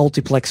a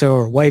multiplexer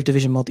or a wave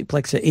division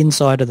multiplexer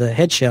inside of the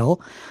head shell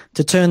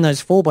to turn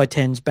those 4 by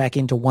 10s back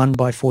into 1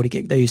 by 40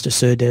 gig. They used a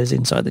SerDes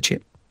inside the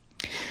chip.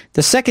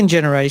 The second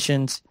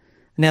generations,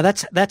 now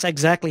that's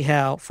exactly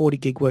how 40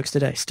 gig works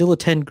today. Still a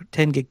 10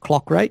 gig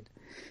clock rate,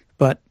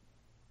 but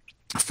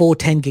 4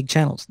 10 gig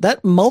channels.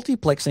 That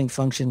multiplexing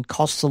function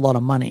costs a lot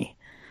of money,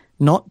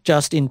 not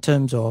just in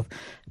terms of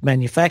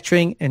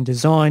manufacturing and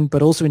design,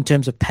 but also in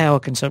terms of power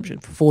consumption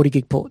for 40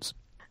 gig ports.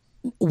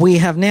 We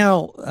have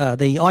now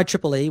the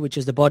IEEE, which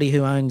is the body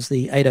who owns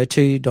the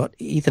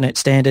 802.Ethernet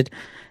standard,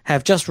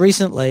 have just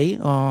recently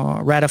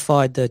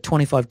ratified the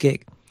 25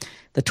 gig.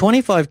 The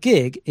 25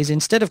 gig is,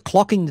 instead of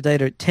clocking the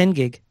data at 10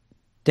 gig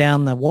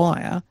down the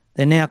wire,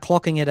 they're now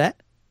clocking it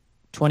at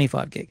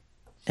 25 gig.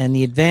 And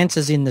the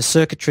advances in the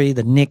circuitry,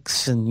 the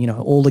NICs, and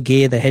all the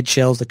gear, the head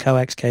shells, the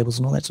coax cables,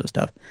 and all that sort of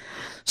stuff.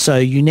 So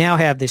you now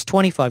have this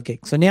 25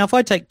 gig. So now if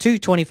I take 2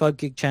 25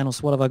 gig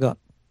channels, what have I got?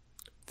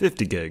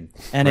 50 gig.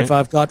 And right? If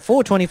I've got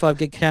 4 25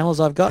 gig channels,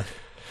 I've got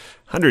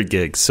 100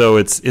 gig. So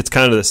it's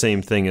kind of the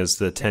same thing as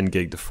the 10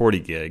 gig to 40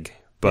 gig,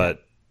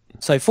 but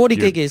so 40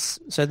 gig is,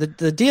 so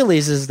the deal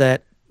is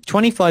that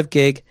 25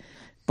 gig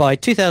by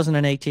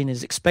 2018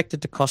 is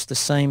expected to cost the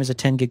same as a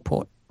 10 gig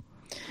port.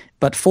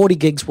 But 40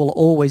 gigs will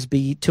always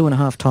be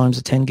 2.5 times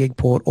a 10 gig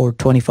port or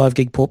 25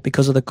 gig port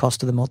because of the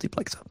cost of the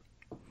multiplexer.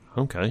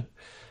 Okay.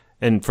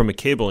 And from a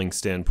cabling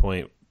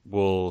standpoint,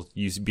 will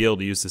you be able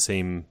to use the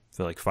same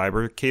like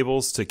fiber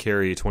cables to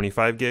carry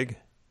 25 gig?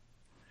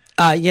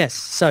 Yes.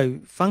 So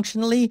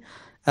functionally,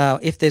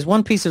 if there's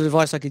one piece of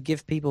advice I could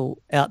give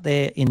people out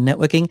there in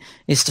networking,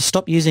 is to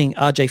stop using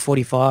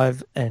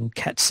RJ45 and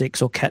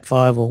Cat6 or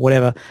Cat5 or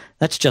whatever.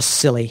 That's just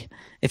silly.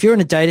 If you're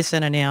in a data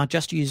center now,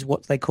 just use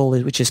what they call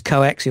it, which is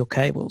coaxial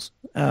cables.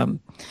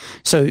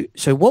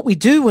 So what we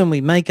do when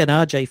we make an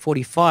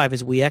RJ45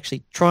 is we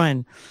actually try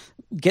and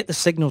get the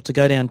signal to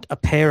go down a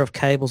pair of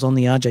cables on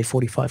the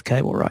RJ45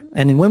 cable, right?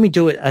 And then when we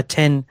do it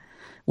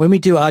when we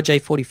do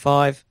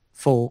RJ45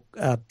 for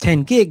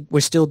 10 gig,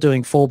 we're still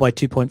doing 4 by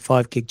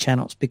 2.5 gig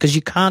channels because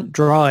you can't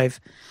drive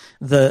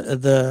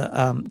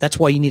that's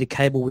why you need a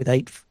cable with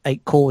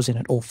eight cores in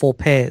it, or 4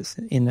 pairs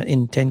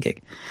in 10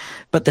 gig.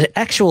 But the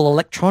actual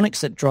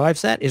electronics that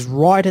drives that is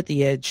right at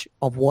the edge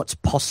of what's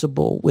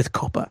possible with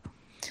copper.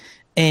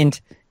 And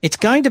it's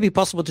going to be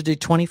possible to do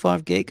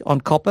 25 gig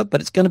on copper,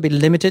 but it's going to be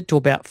limited to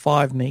about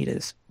 5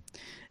 meters.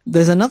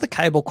 There's another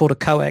cable called a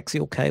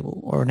coaxial cable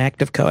or an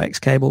active coax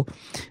cable.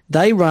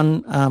 They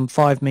run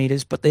 5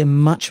 meters, but they're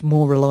much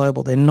more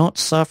reliable. They don't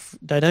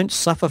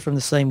suffer from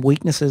the same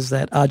weaknesses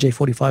that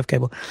RJ45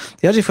 cable.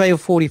 The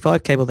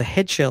RJ45 cable, the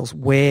head shells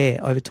wear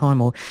over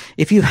time, or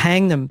if you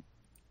hang them,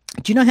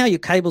 do you know how your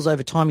cables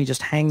over time, you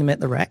just hang them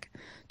at the rack?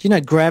 Do you know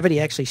gravity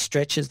actually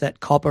stretches that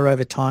copper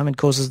over time and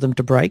causes them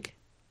to break?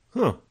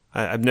 Huh.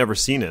 I've never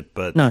seen it,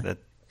 but no.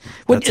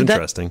 That's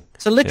interesting.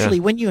 So literally,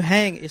 when you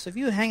if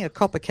you hang a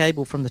copper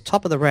cable from the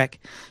top of the rack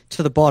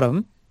to the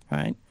bottom,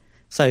 right?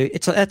 So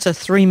that's a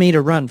 3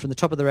 meter run from the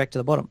top of the rack to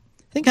the bottom.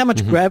 Think how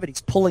much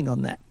gravity's pulling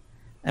on that,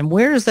 and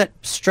where is that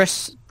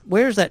stress?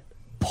 Where is that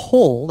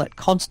pull? That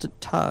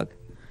constant tug?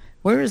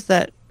 Where is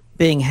that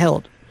being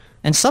held?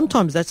 And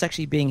sometimes that's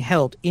actually being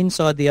held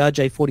inside the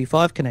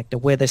RJ45 connector,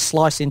 where they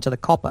slice into the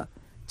copper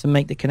to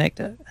make the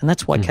connector, and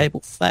that's why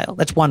cables fail.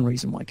 That's one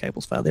reason why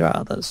cables fail. There are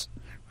others.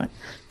 Right?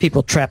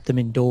 People trap them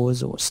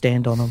indoors or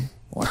stand on them.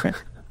 Or,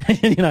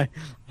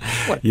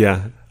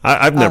 Yeah,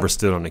 I've never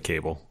stood on a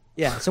cable.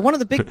 Yeah, so one of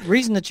the big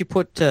reasons that you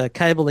put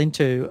cable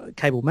into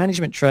cable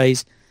management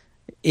trays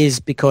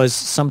is because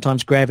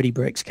sometimes gravity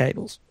breaks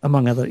cables,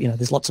 among other,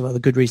 there's lots of other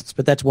good reasons,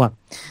 but that's one.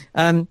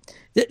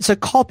 So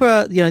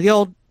copper, the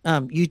old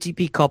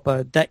UTP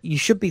copper, that you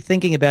should be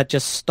thinking about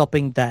just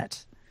stopping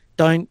that.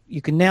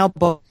 You can now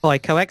buy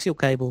coaxial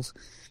cables.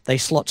 They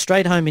slot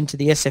straight home into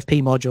the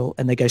SFP module,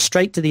 and they go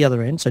straight to the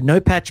other end. So no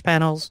patch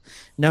panels,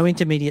 no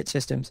intermediate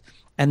systems,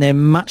 and they're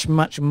much,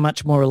 much,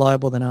 much more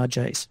reliable than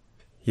RJs.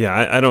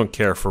 Yeah, I don't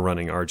care for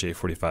running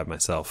RJ45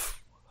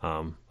 myself.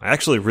 I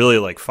actually really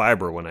like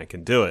fiber when I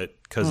can do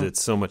it because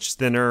it's so much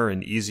thinner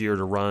and easier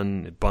to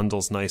run. It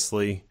bundles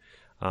nicely,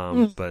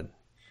 but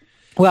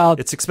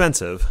it's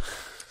expensive.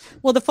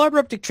 Well, the fiber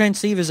optic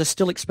transceivers are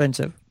still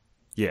expensive.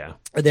 Yeah.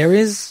 There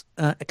is,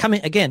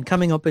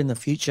 coming up in the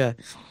future,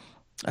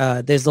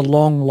 there's the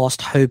long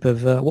lost hope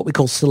of what we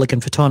call silicon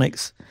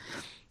photonics,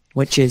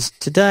 which is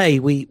today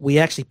we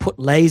actually put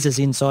lasers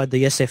inside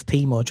the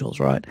SFP modules,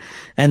 right?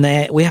 And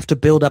we have to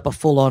build up a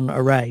full-on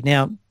array.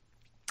 Now,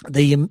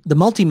 The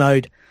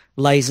multi-mode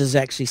lasers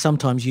actually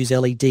sometimes use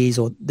LEDs,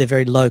 or they're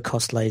very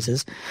low-cost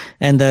lasers,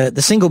 and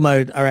the single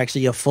mode are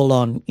actually a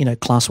full-on,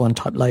 class 1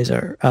 type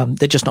laser.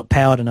 They're just not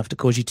powered enough to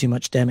cause you too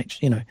much damage.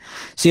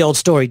 It's the old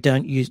story: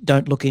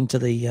 don't look into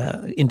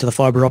the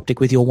fiber optic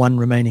with your one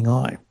remaining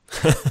eye.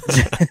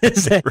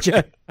 Is that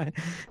joke?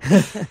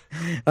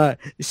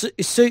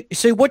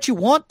 So what you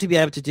want to be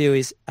able to do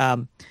is,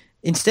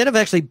 instead of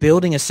actually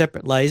building a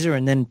separate laser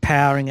and then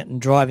powering it and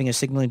driving a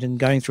signal and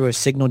going through a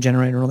signal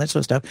generator and all that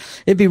sort of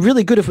stuff, it'd be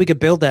really good if we could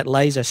build that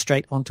laser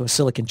straight onto a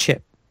silicon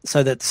chip,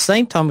 so that at the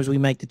same time as we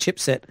make the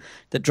chipset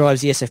that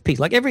drives the SFP,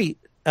 like every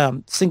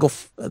the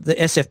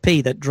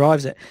SFP that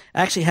drives it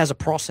actually has a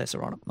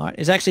processor on it, right?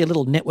 There's actually a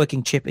little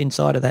networking chip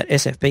inside of that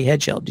SFP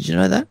head shell. Did you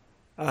know that?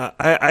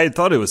 I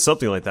thought it was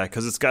something like that,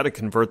 because it's got to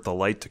convert the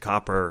light to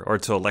copper or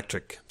to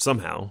electric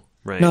somehow.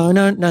 Right. No.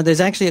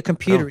 There's actually a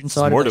computer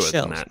inside of the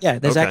shells. Yeah,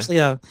 there's actually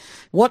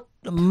what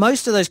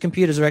most of those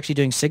computers are actually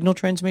doing signal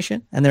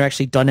transmission, and they're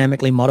actually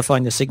dynamically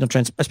modifying the signal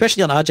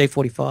especially on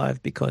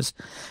RJ45, because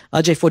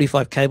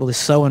RJ45 cable is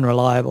so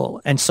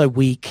unreliable and so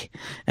weak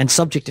and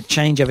subject to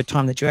change over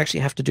time that you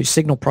actually have to do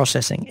signal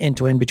processing end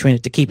to end between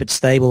it to keep it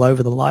stable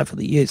over the life of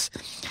the use.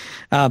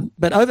 And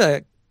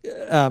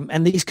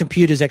these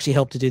computers actually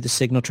help to do the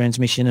signal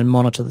transmission and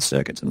monitor the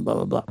circuits and blah,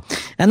 blah, blah.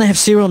 And they have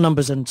serial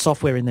numbers and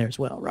software in there as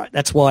well, right?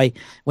 That's why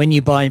when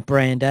you buy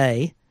brand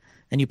A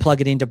and you plug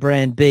it into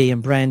brand B,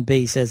 and brand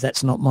B says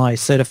that's not my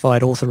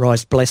certified,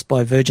 authorized, blessed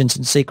by virgins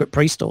and secret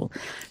priest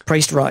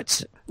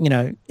rights,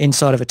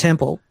 inside of a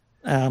temple,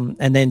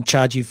 and then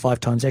charge you 5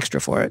 times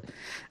extra for it.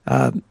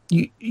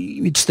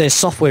 There's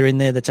software in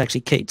there that's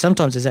actually keyed.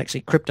 Sometimes there's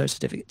actually crypto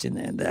certificates in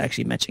there that are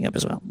actually matching up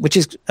as well, which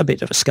is a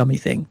bit of a scummy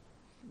thing.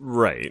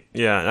 Right.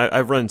 Yeah,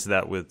 I've run into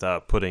that with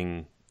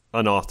putting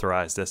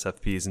unauthorized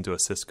SFPs into a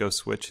Cisco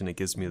switch, and it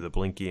gives me the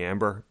blinky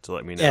amber to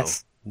let me know.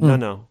 Yes.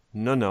 No,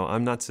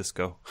 I'm not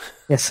Cisco.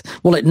 Yes.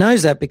 Well, it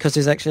knows that because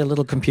there's actually a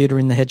little computer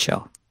in the head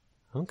shell.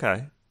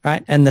 Okay.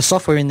 Right, and the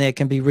software in there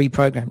can be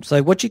reprogrammed.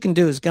 So what you can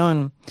do is go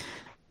and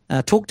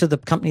talk to the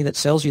company that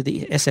sells you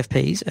the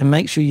SFPs and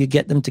make sure you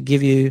get them to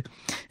give you.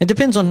 It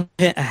depends on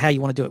how you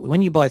want to do it.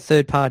 When you buy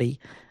third-party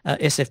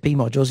SFP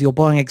modules, you're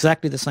buying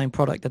exactly the same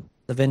product that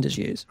the vendors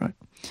use, right?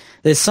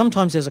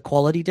 Sometimes there's a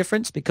quality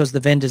difference because the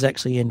vendors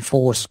actually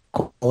enforce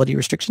quality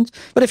restrictions.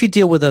 But if you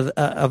deal with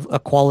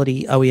a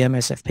quality OEM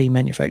SFP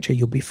manufacturer,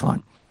 you'll be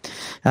fine.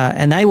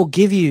 And they will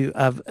give you,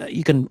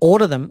 you can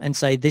order them and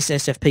say this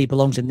SFP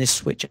belongs in this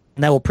switch,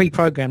 and they will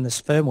pre-program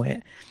this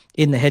firmware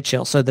in the head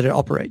shell so that it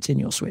operates in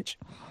your switch.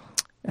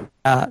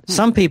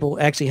 Some people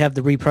actually have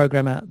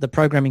the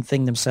programming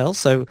thing themselves.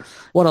 So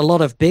what a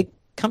lot of big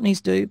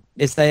companies do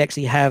is they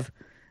actually have,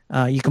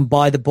 you can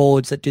buy the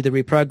boards that do the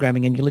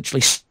reprogramming, and you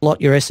literally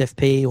slot your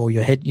SFP or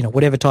your head,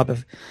 whatever type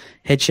of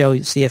head shell,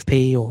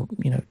 CFP or,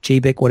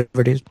 GBIC,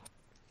 whatever it is.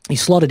 You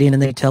slot it in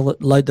and then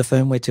load the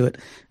firmware to it.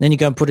 And then you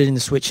go and put it in the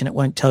switch, and it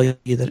won't tell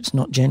you that it's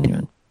not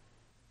genuine.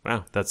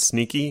 Wow, that's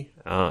sneaky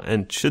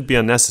and should be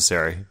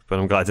unnecessary, but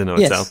I'm glad to know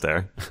it's out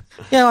there.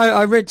 Yeah,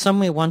 I read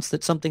somewhere once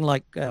that something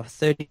like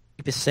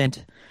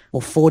 30%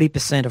 or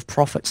 40% of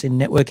profits in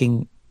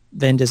networking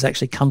vendors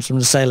actually comes from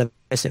the sale of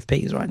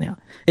SFPs right now.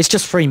 It's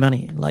just free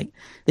money. Like,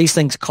 these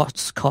things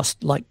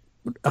cost like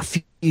a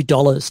few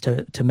dollars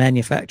to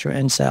manufacture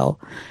and sell,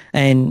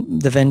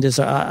 and the vendors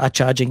are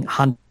charging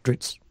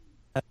hundreds.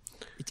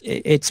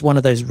 It's one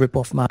of those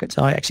rip-off markets.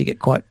 I actually get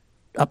quite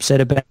upset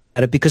about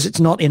it because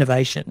it's not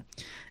innovation.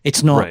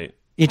 It's not. Right.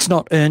 It's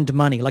not earned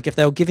money. Like, if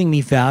they were giving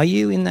me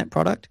value in that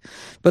product,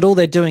 but all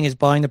they're doing is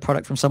buying the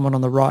product from someone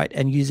on the right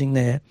and using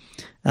their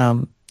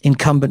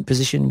incumbent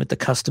position with the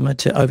customer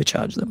to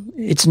overcharge them.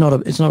 It's not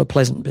a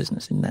pleasant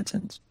business in that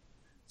sense.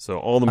 So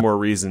all the more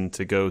reason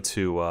to go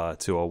to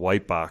a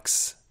white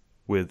box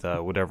with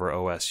whatever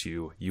OS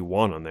you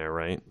want on there,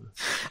 right?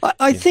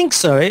 I think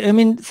so. I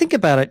mean, think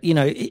about it.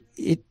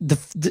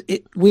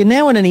 We're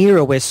now in an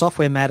era where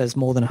software matters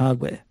more than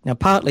hardware. Now,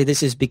 partly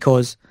this is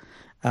because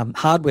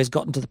hardware's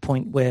gotten to the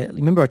point where,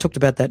 remember I talked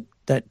about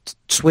that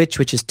switch,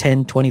 which is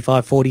 10,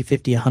 25, 40,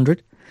 50,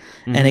 100,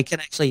 and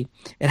it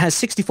has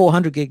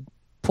 6400 gig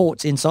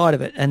ports inside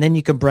of it, and then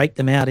you can break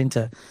them out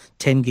into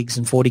 10 gigs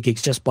and 40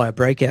 gigs just by a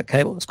breakout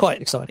cable. It's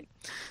quite exciting.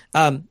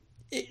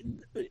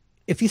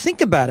 If you think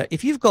about it,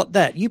 if you've got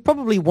that, you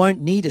probably won't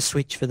need a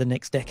switch for the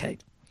next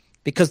decade,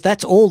 because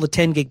that's all the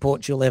 10 gig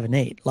ports you'll ever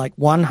need. Like,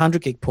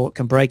 100 gig port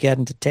can break out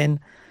into 10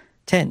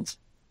 10s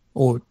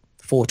or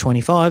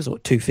 425s or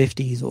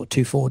 250s or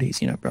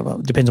 240s, blah, blah,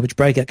 depends on which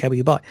breakout cable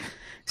you buy.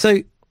 So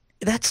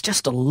that's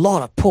just a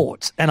lot of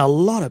ports and a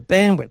lot of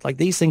bandwidth. Like,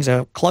 these things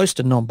are close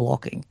to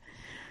non-blocking.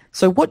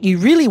 So what you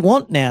really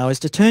want now is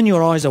to turn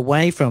your eyes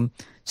away from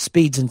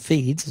speeds and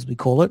feeds, as we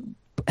call it.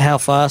 How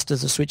fast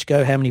does the switch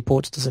go? How many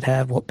ports does it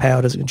have? What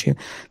power does it consume?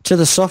 To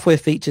the software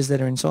features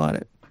that are inside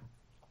it.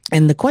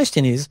 And the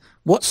question is,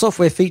 what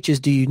software features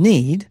do you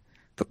need?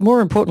 But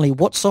more importantly,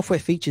 what software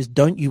features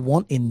don't you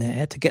want in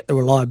there to get the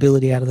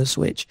reliability out of the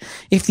switch?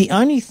 If the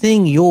only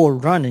thing you're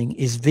running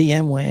is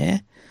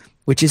VMware,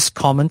 which is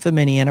common for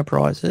many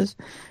enterprises,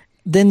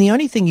 then the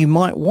only thing you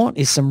might want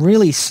is some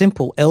really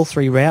simple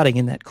L3 routing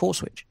in that core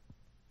switch.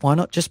 Why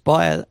not just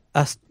buy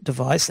a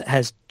device that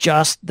has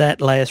just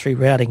that layer 3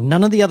 routing?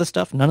 None of the other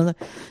stuff, none of the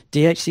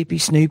DHCP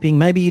snooping.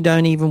 Maybe you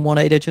don't even want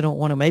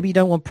 802.1, or maybe you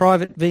don't want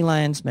private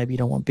VLANs. Maybe you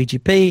don't want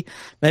BGP.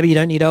 Maybe you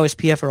don't need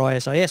OSPF or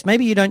ISIS.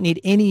 Maybe you don't need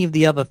any of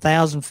the other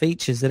 1,000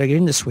 features that are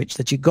in the switch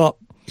that you got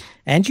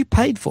and you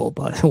paid for,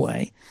 by the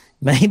way.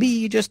 Maybe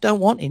you just don't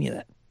want any of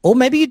that. Or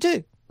maybe you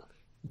do.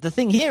 The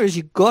thing here is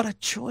you got a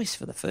choice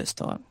for the first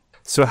time.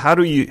 So how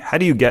do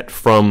you get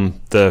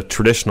from the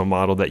traditional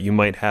model that you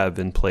might have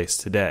in place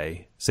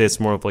today, say it's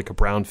more of like a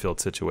brownfield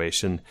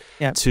situation,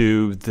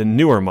 to the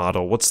newer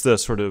model? What's the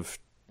sort of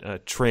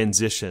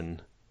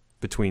transition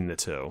between the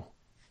two?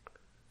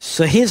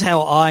 So here's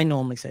how I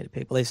normally say to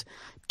people is,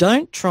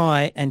 don't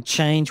try and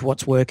change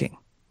what's working.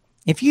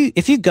 If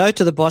you go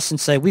to the boss and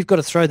say, we've got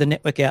to throw the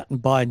network out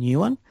and buy a new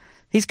one,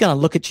 he's going to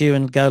look at you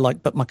and go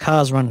like, but my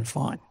car's running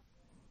fine.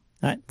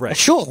 Right.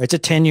 Sure, it's a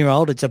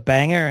 10-year-old, it's a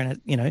banger, and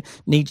it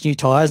needs new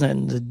tires,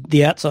 and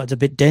the outside's a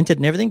bit dented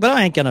and everything, but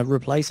I ain't going to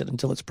replace it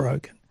until it's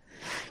broken.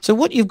 So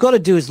what you've got to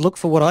do is look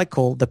for what I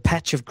call the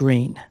patch of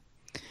green.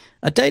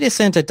 A data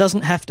center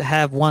doesn't have to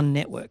have one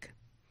network.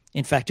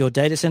 In fact, your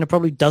data center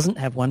probably doesn't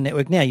have one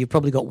network now. You've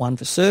probably got one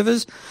for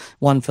servers,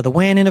 one for the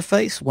WAN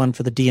interface, one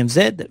for the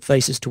DMZ that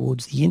faces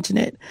towards the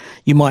internet.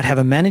 You might have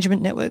a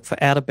management network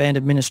for out-of-band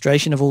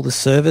administration of all the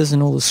servers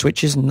and all the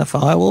switches and the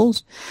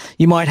firewalls.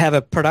 You might have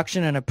a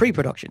production and a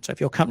pre-production. So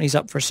if your company's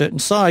up for a certain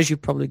size,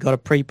 you've probably got a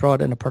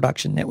pre-prod and a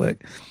production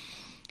network.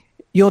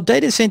 Your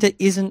data center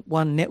isn't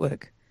one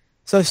network.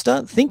 So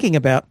start thinking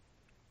about,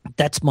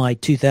 that's my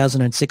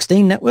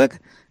 2016 network,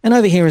 and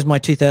over here is my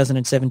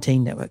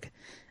 2017 network.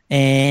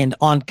 And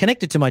on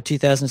connected to my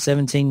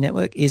 2017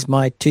 network is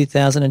my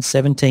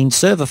 2017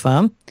 server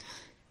farm.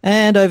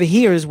 And over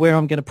here is where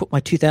I'm going to put my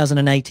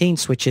 2018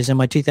 switches and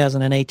my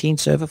 2018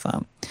 server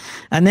farm.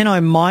 And then I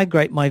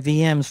migrate my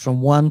VMs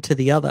from one to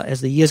the other as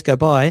the years go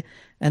by,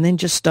 and then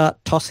just start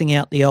tossing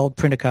out the old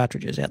printer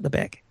cartridges out the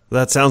back.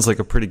 That sounds like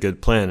a pretty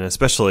good plan, and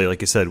especially,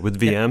 like you said,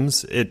 with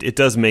VMs, it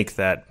does make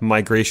that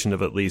migration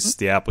of at least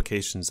the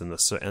applications and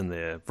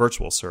the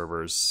virtual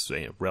servers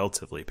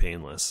relatively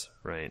painless,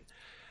 right?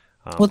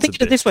 Well, think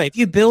of it this way. If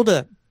you build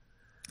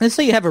let's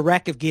say you have a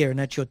rack of gear and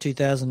that's your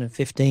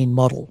 2015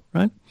 model,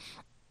 right?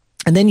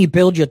 And then you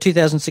build your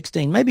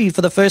 2016. Maybe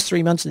for the first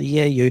 3 months of the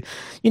year, you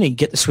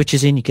get the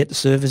switches in, you get the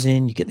servers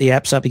in, you get the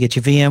apps up, you get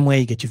your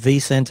VMware, you get your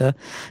vCenter,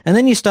 and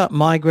then you start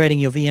migrating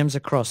your VMs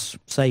across,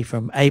 say,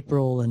 from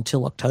April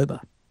until October.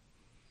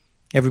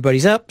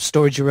 Everybody's up,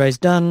 storage array's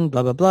done,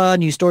 blah, blah, blah,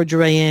 new storage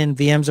array in,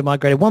 VMs are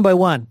migrated one by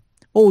one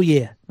all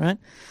year, right?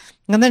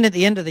 And then at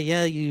the end of the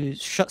year, you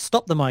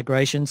stop the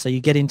migration, so you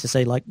get into,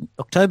 say, like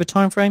October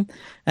timeframe,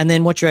 and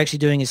then what you're actually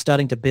doing is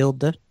starting to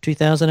build the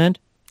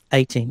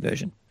 2018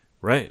 version.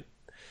 Right.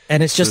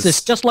 And it's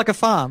just like a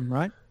farm,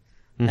 right?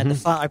 Mm-hmm. And the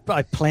farm,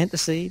 I plant the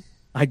seed,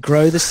 I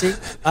grow the seed,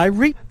 I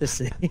reap the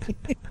seed,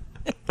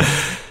 and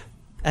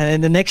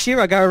then the next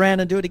year I go around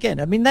and do it again.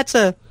 I mean, that's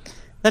a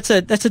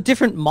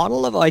different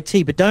model of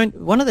IT. But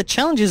one of the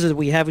challenges that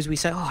we have is we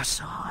say, oh, it's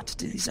so hard to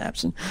do these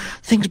apps and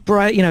things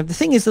break. The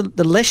thing is,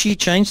 the less you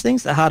change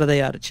things, the harder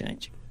they are to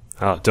change.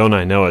 Oh, don't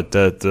I know it?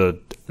 The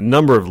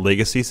number of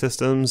legacy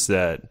systems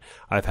that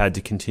I've had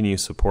to continue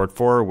support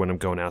for when I'm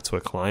going out to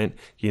a client,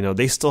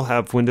 they still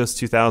have Windows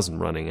 2000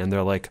 running, and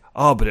they're like,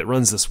 oh, but it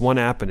runs this one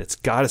app and it's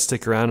got to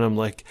stick around. And I'm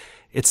like,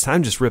 it's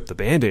time to just rip the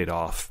Band-Aid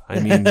off. I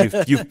mean,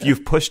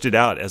 you've pushed it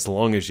out as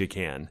long as you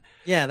can.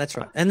 Yeah, that's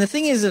right. And the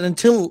thing is that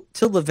until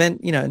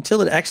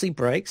it actually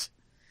breaks,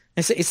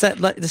 it's that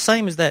like, the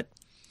same as that.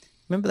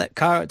 Remember that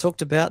car I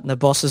talked about, and the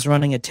boss is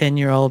running a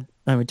 10-year-old.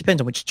 It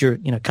depends on which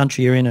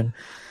country you're in, and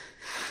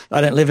I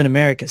don't live in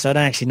America, so I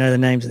don't actually know the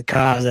names of the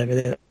cars over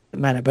there that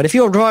matter. But if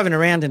you're driving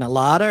around in a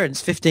Lada and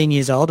it's 15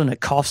 years old and it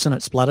coughs and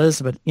it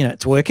splutters, but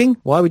it's working,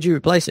 why would you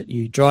replace it?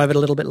 You drive it a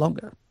little bit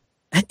longer.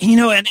 And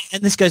and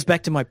this goes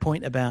back to my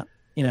point about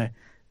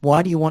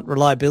why do you want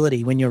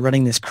reliability when you're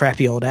running this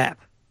crappy old app?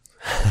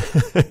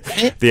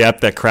 The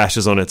app that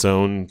crashes on its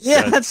own.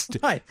 Yeah, that's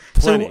right.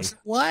 So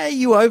why are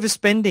you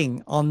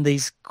overspending on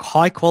these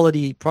high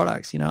quality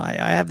products? I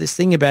have this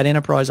thing about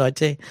enterprise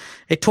IT.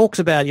 It talks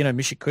about,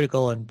 mission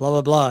critical and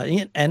blah, blah, blah.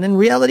 And in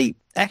reality,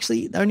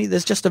 actually,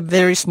 there's just a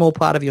very small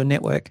part of your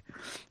network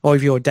or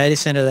of your data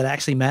center that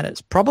actually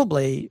matters.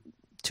 Probably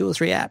 2 or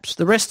 3 apps.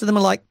 The rest of them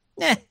are like,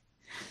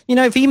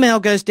 if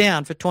email goes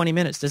down for 20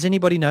 minutes, does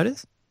anybody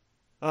notice?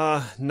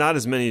 Not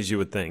as many as you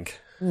would think.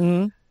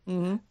 Mm-hmm.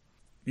 Mm-hmm.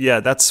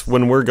 Yeah, that's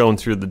when we're going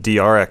through the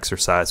DR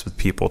exercise with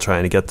people,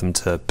 trying to get them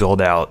to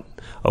build out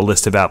a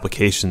list of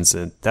applications,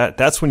 and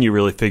that's when you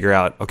really figure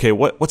out, okay,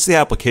 what's the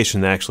application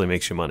that actually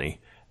makes you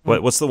money?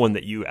 What's the one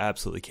that you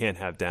absolutely can't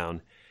have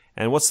down?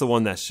 And what's the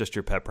one that's just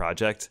your pet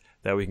project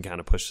that we can kind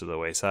of push to the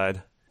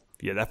wayside?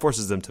 Yeah, that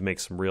forces them to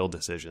make some real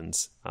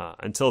decisions.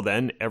 Until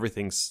then,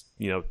 everything's,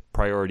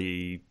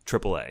 priority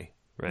AAA,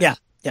 right? Yeah,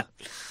 yeah.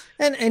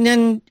 And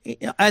then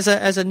as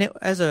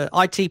a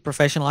IT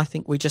professional, I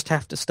think we just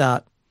have to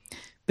start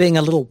being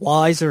a little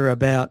wiser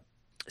about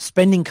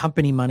spending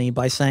company money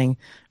by saying,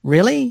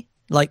 really?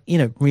 Like,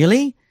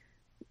 really?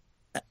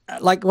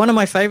 Like one of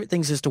my favorite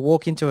things is to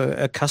walk into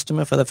a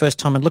customer for the first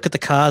time and look at the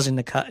cars in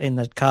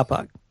the car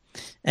park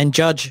and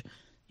judge,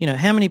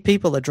 how many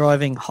people are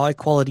driving high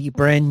quality,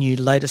 brand new,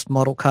 latest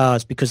model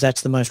cars because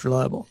that's the most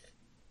reliable.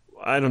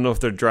 I don't know if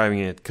they're driving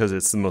it because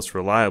it's the most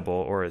reliable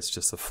or it's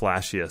just the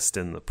flashiest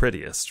and the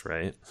prettiest,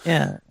 right?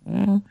 Yeah.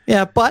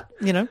 Yeah, but,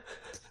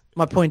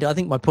 my point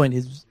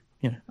is,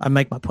 I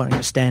make my point and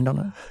I stand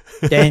on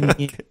it. Damn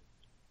you.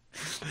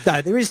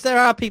 No, there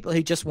are people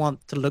who just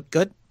want to look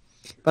good,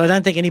 but I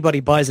don't think anybody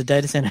buys a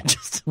data center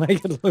just to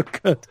make it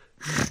look good.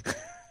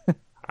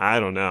 I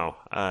don't know.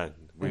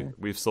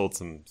 We've sold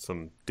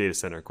some data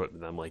center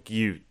equipment. I'm like,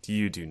 you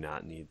do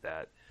not need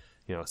that.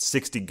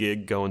 60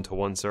 gig going to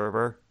one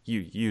server.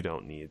 You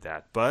don't need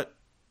that. But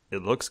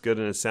it looks good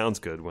and it sounds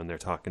good when they're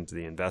talking to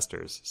the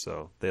investors,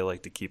 so they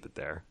like to keep it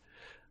there.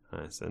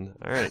 I said,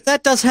 all right.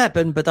 That does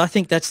happen, but I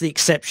think that's the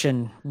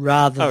exception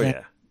rather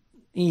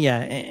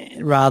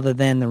than rather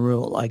than the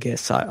rule, I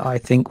guess. I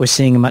think we're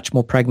seeing a much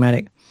more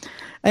pragmatic.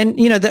 And,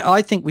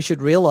 I think we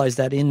should realize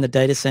that in the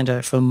data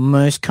center, for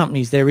most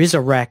companies, there is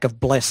a rack of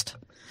blessed,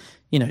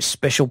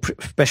 special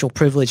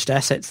privileged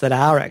assets that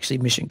are actually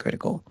mission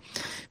critical.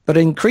 But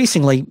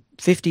increasingly,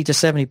 50 to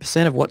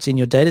 70% of what's in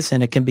your data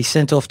center can be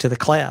sent off to the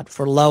cloud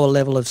for a lower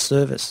level of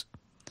service.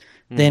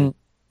 Then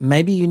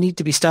maybe you need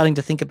to be starting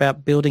to think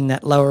about building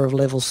that lower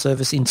level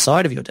service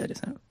inside of your data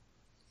center.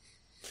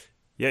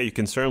 Yeah, you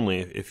can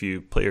certainly, if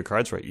you play your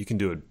cards right, you can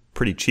do it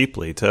pretty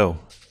cheaply too.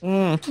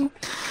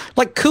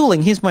 Like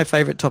cooling, here's my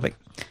favorite topic.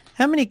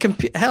 How many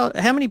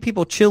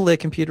people chill their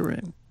computer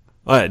room?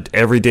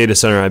 Every data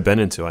center I've been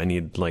into, I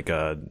need like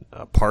a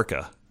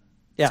parka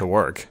to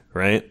work,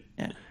 right?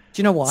 Yeah.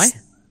 Do you know why?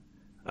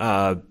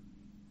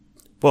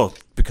 Well,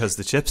 because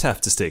the chips have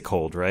to stay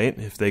cold, right?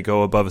 If they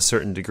go above a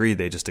certain degree,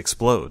 they just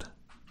explode.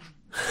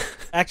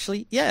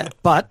 Actually, yeah.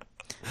 But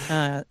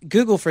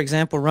Google, for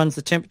example, runs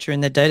the temperature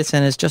in their data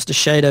centers just a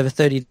shade over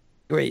 30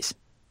 degrees.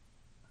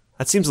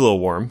 That seems a little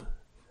warm.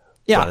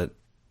 Yeah.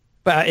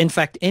 But in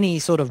fact, any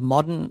sort of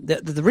modern...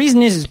 The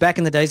reason is back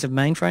in the days of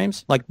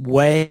mainframes, like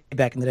way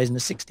back in the days in the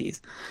 60s,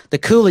 the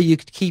cooler you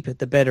could keep it,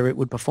 the better it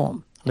would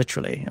perform,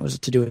 literally. It was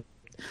to do with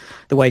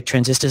the way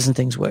transistors and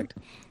things worked.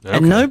 Okay.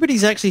 And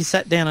nobody's actually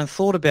sat down and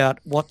thought about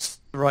what's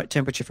the right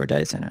temperature for a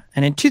data center.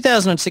 And in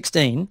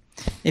 2016,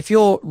 if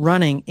you're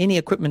running any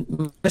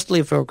equipment, mostly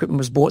if your equipment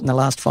was bought in the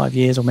last 5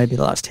 years or maybe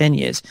the last 10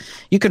 years,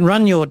 you can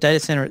run your data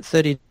center at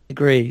 30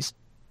 degrees,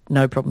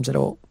 no problems at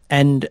all.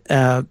 And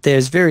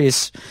there's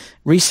various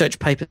research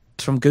papers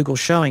from Google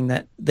showing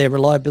that their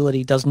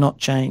reliability does not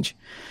change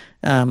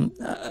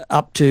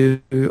up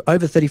to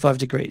over 35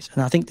 degrees.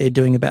 And I think they're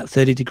doing about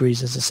 30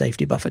 degrees as a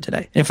safety buffer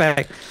today. In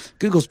fact,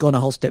 Google's gone a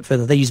whole step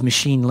further. They use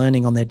machine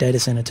learning on their data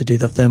center to do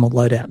the thermal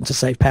loadout and to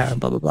save power and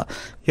blah, blah, blah.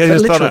 Yeah,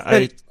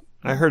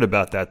 I heard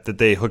about that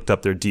they hooked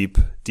up their deep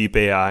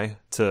AI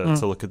to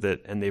look at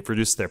it, and they've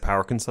reduced their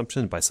power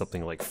consumption by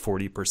something like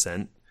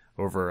 40%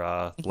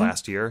 over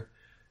last year.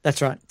 That's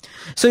right.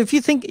 So if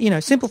you think,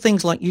 simple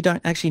things like you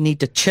don't actually need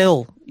to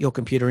chill your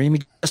computer room,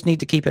 you just need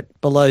to keep it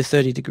below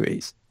 30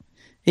 degrees.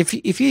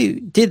 If you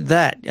did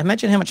that,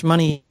 imagine how much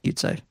money you'd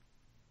save.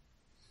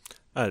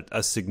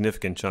 A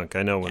significant chunk.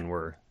 I know when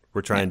we're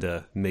trying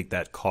to make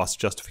that cost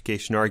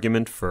justification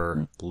argument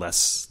for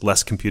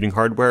less computing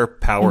hardware,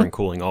 power and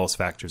cooling always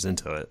factors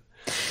into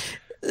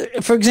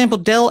it. For example,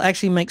 Dell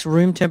actually makes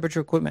room temperature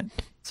equipment.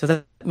 So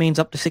that means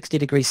up to 60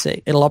 degrees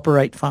C. It'll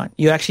operate fine.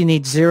 You actually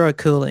need zero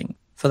cooling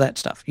for that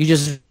stuff. You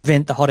just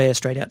vent the hot air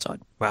straight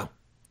outside. Wow.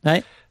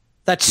 Right?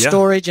 That's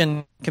storage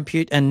and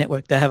compute and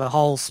network. They have a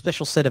whole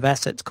special set of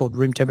assets called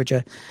room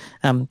temperature.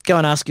 Go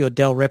and ask your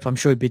Dell rep. I'm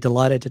sure he'd be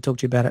delighted to talk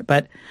to you about it.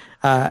 But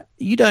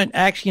you don't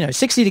actually,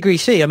 60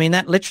 degrees C, I mean,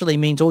 that literally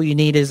means all you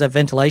need is a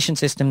ventilation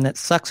system that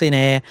sucks in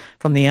air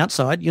from the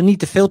outside. You'll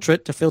need to filter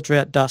it to filter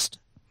out dust.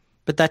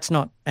 But that's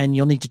not, and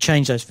you'll need to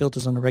change those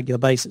filters on a regular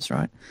basis,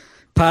 right?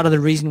 Part of the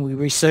reason we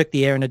recirculate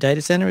the air in a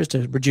data center is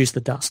to reduce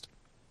the dust.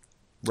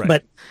 Right.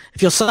 But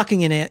if you're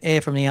sucking in air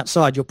from the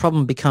outside, your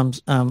problem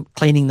becomes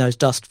cleaning those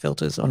dust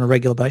filters on a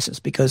regular basis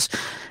because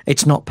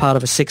it's not part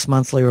of a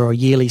 6-monthly or a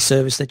yearly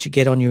service that you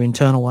get on your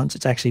internal ones.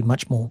 It's actually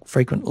much more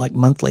frequent, like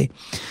monthly.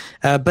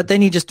 But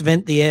then you just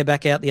vent the air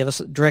back out the other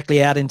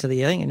directly out into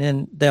the thing, and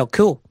then they'll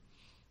cool.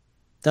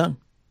 Done.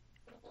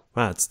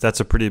 Wow, that's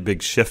a pretty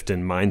big shift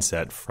in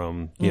mindset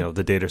from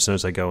the data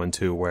centers I go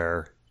into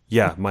where.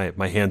 Yeah,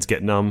 my hands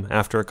get numb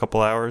after a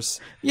couple hours.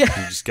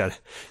 Yeah,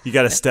 you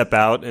got to step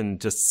out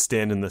and just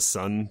stand in the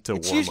sun to warm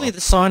up. It's usually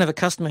the sign of a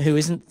customer who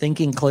isn't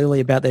thinking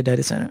clearly about their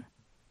data center.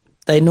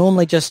 They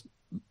normally just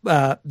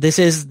this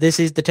is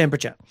the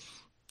temperature,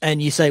 and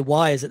you say,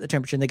 why is it the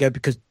temperature? And they go,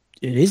 because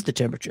it is the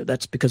temperature.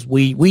 That's because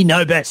we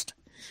know best.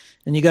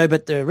 And you go,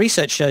 but the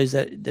research shows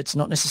that that's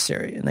not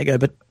necessary. And they go,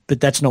 but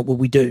that's not what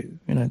we do.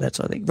 That's,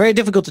 I think, very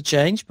difficult to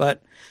change,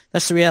 but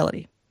that's the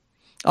reality.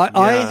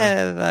 I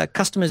have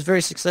customers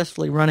very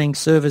successfully running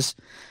servers.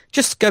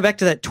 Just go back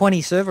to that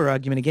 20 server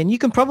argument again. You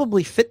can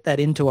probably fit that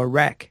into a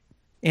rack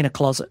in a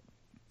closet.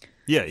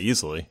 Yeah,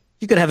 easily.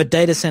 You could have a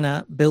data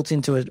center built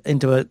into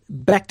a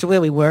back to where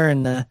we were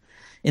in the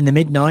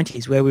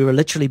mid-90s, where we were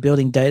literally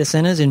building data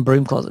centers in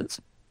broom closets.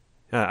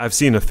 I've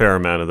seen a fair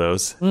amount of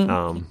those.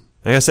 I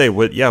gotta say,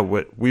 what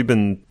we've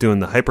been doing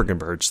the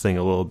hyperconverged thing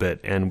a little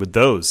bit, and with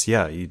those,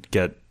 you'd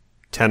get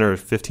 10 or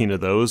 15 of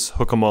those,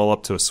 hook them all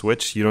up to a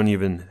switch. You don't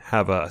even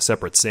have a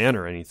separate SAN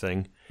or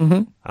anything,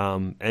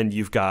 and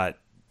you've got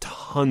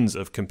tons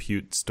of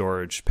compute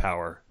storage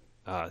power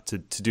to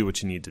do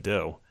what you need to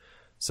do.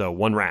 So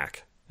one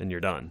rack, and you're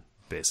done,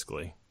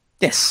 basically.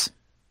 Yes.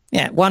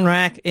 Yeah, one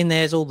rack, in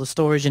there's all the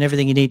storage and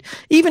everything you need.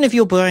 Even if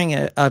you're buying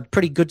a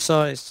pretty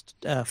good-sized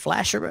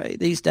flash array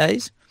these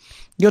days,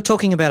 you're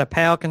talking about a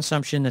power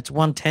consumption that's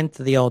 1/10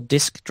 of the old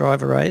disk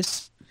drive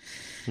arrays,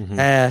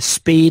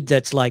 speed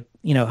that's like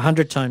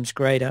 100 times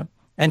greater,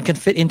 and can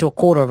fit into a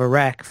quarter of a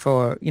rack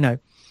for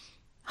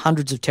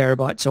hundreds of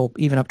terabytes or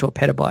even up to a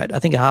petabyte. I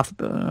think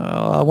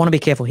I want to be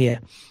careful here.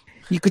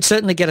 You could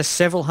certainly get a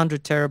several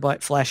hundred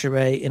terabyte flash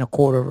array in a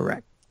quarter of a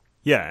rack.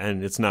 Yeah,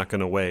 and it's not going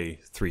to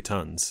weigh 3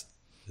 tons.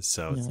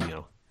 So it's,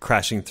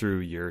 crashing through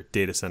your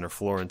data center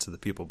floor into the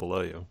people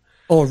below you.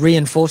 Or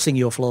reinforcing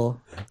your floor.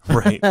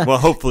 Right. Well,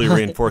 hopefully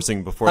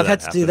reinforcing before I've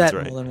that had to do that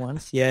more than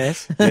once,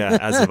 yes. Yeah,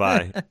 as have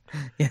I.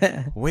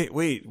 Yeah. Wait,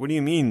 what do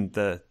you mean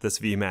this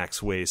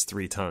VMAX weighs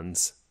 3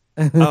 tons?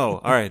 Oh,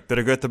 all right,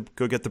 better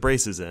go get the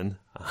braces in.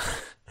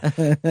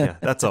 Yeah,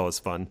 that's always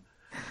fun.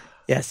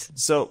 Yes.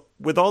 So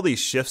with all these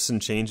shifts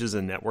and changes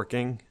in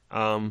networking,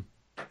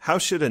 how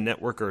should a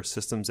network or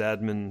systems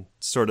admin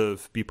sort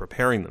of be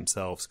preparing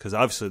themselves? Because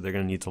obviously they're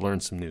going to need to learn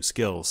some new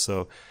skills.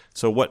 So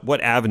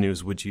what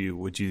avenues would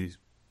you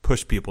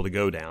push people to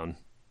go down?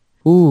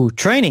 Ooh,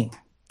 training.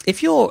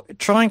 If you're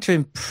trying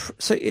to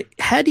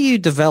how do you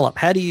develop?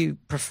 How do you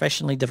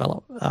professionally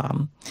develop?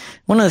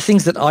 One of the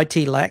things that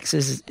IT lacks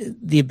is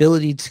the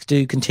ability to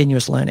do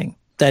continuous learning.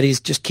 That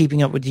is just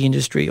keeping up with the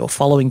industry or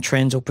following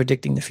trends or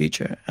predicting the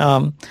future.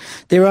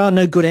 There are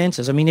no good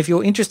answers. I mean, if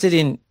you're interested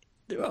in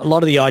a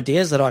lot of the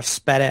ideas that I've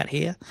spat out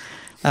here,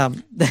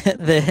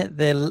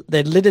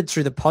 they're littered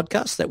through the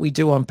podcasts that we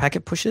do on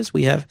Packet Pushers.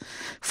 We have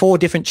 4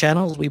 different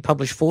channels. We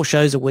publish 4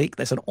 shows a week.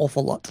 There's an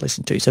awful lot to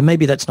listen to. So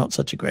maybe that's not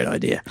such a great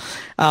idea,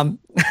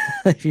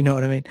 if you know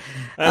what I mean.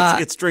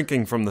 It's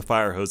drinking from the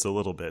fire hose a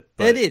little bit.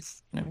 But it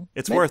is.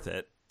 It's worth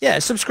it. Yeah,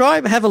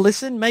 subscribe, have a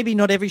listen. Maybe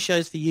not every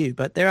show's for you,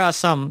 but there are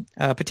some,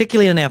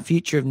 particularly in our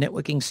Future of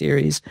Networking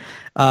series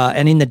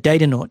and in the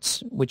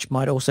Datanauts, which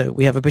might also,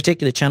 we have a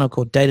particular channel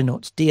called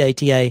Datanauts,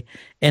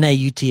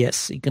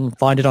 Datanauts. You can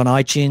find it on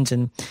iTunes,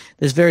 and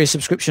there's various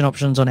subscription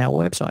options on our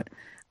website.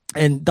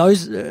 And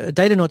those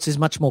Datanauts is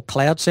much more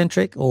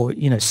cloud-centric or,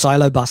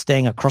 silo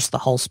busting across the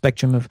whole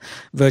spectrum of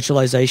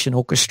virtualization,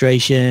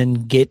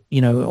 orchestration, Git,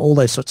 all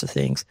those sorts of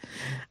things.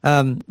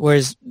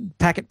 Whereas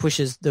Packet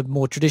Pushers, the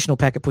more traditional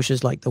Packet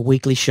Pushers like the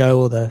weekly show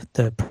or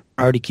the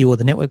priority queue or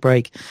the network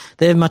break,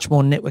 they're much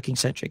more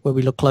networking-centric where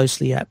we look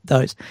closely at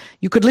those.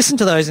 You could listen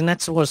to those, and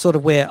that's sort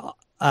of where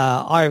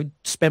I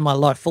spend my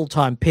life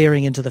full-time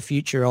peering into the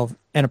future of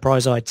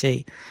enterprise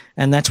IT.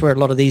 And that's where a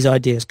lot of these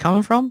ideas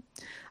come from.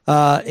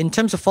 In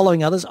terms of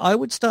following others, I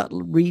would start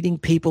reading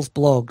people's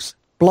blogs.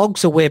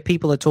 Blogs are where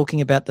people are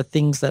talking about the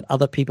things that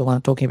other people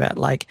aren't talking about.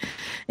 Like,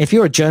 if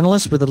you're a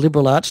journalist with a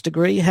liberal arts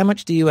degree, how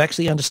much do you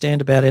actually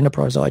understand about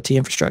enterprise IT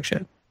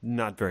infrastructure?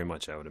 Not very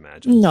much, I would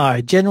imagine. No,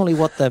 generally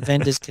what the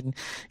vendors can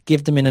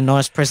give them in a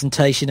nice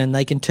presentation, and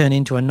they can turn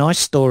into a nice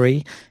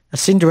story, a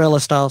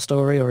Cinderella-style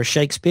story or a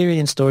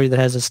Shakespearean story that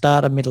has a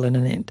start, a middle, and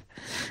an end.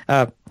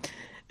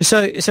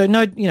 So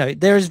no,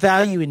 there is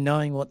value in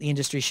knowing what the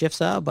industry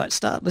shifts are, but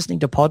start listening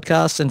to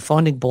podcasts and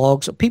finding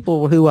blogs or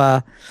people who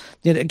are,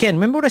 again,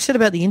 remember what I said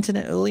about the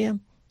internet earlier?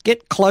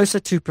 Get closer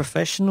to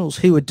professionals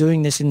who are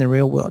doing this in the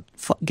real world.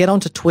 Get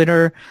onto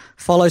Twitter,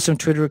 follow some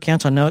Twitter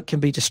accounts. I know it can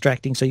be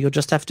distracting, so you'll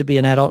just have to be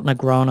an adult and a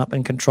grown-up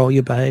and control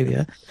your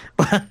behavior.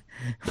 But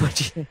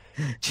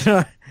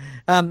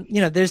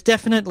there's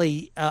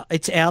definitely,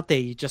 it's out there.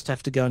 You just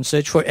have to go and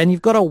search for it. And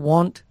you've got to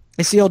want...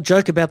 It's the old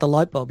joke about the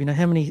light bulb.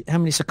 How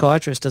many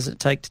psychiatrists does it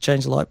take to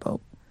change the light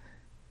bulb?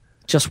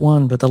 Just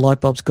one, but the light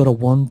bulb's got to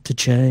want to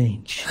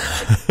change.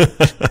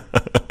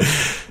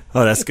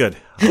 Oh, that's good.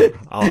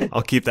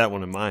 I'll keep that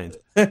one in mind.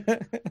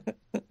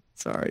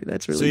 Sorry,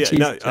 that's really cheesy.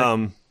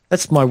 No,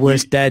 that's my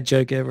worst dad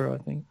joke ever, I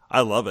think. I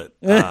love it.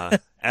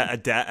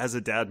 As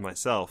a dad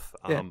myself,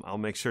 I'll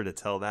make sure to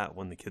tell that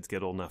when the kids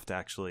get old enough to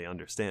actually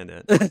understand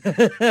it.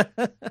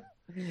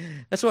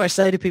 That's what I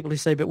say to people who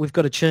say, but we've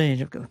got to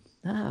change. I've got,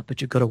 but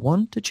you've got to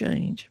want to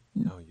change.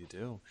 Oh, you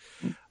do.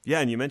 Yeah,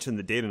 and you mentioned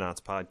the Datanauts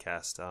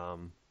podcast.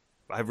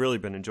 I've really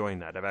been enjoying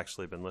that. I've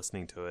actually been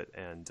listening to it.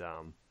 And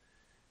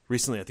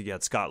recently I think you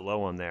had Scott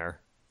Lowe on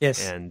there.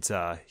 Yes. And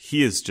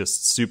he is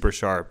just super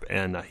sharp,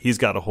 and he's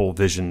got a whole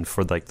vision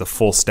for like the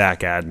full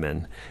stack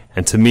admin.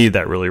 And to me,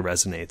 that really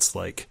resonates.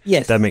 Like,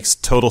 yes. That makes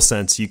total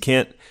sense. You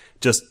can't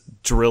just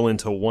drill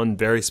into one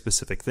very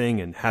specific thing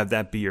and have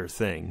that be your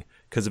thing,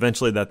 because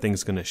eventually that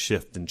thing's going to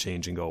shift and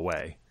change and go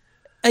away.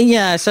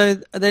 Yeah, so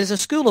there's a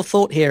school of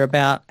thought here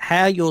about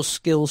how your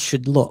skills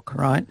should look,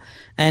 right?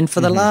 And for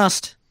the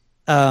last,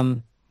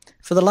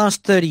 for the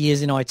last 30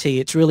 years in IT,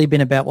 it's really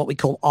been about what we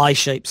call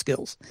I-shaped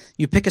skills.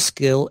 You pick a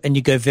skill and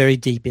you go very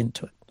deep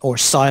into it, or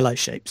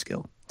silo-shaped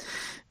skill.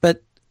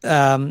 But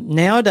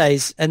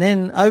nowadays, and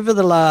then over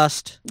the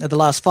last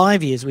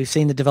 5 years, we've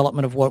seen the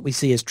development of what we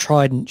see as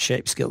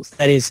trident-shaped skills.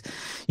 That is,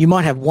 you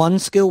might have one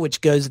skill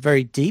which goes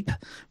very deep,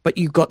 but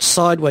you've got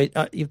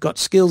you've got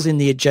skills in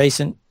the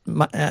adjacent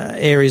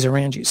areas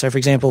around you. So, for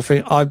example,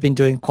 I've been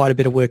doing quite a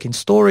bit of work in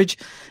storage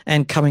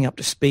and coming up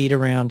to speed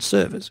around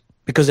servers,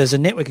 because as a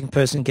networking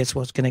person, guess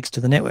what connects to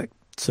the network?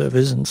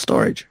 Servers and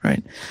storage,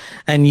 right?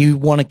 And you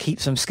want to keep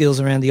some skills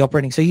around the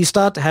operating. So you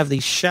start to have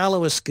these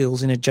shallower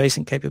skills in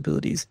adjacent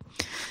capabilities.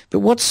 But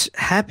what's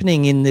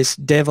happening in this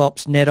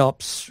DevOps,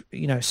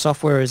 NetOps,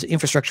 software as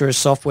infrastructure as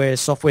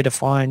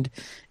software-defined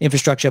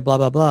infrastructure, blah,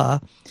 blah, blah,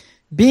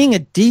 being a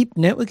deep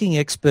networking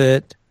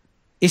expert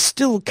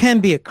can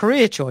be a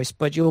career choice,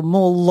 but you're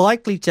more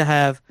likely to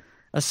have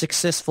a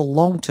successful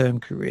long-term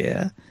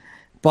career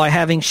by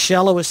having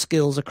shallower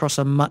skills across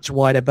a much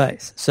wider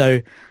base.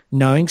 So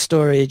knowing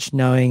storage,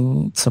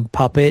 knowing some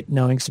Puppet,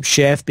 knowing some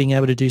Chef, being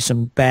able to do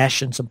some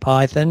Bash and some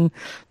Python,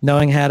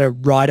 knowing how to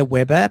write a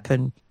web app,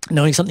 and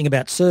knowing something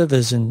about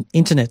servers and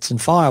internets and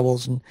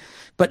firewalls,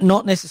 but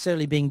not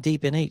necessarily being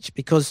deep in each,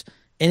 because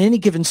in any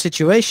given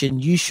situation,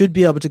 you should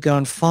be able to go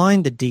and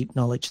find the deep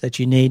knowledge that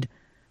you need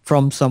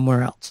from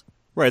somewhere else.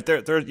 Right.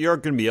 You are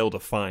going to be able to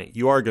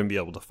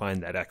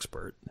find that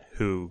expert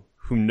who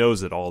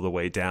knows it all the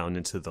way down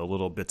into the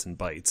little bits and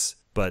bytes.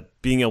 But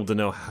being able to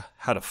know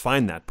how to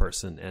find that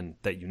person, and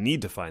that you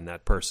need to find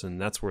that person,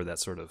 that's where that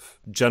sort of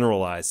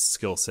generalized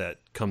skill set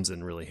comes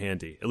in really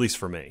handy, at least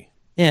for me.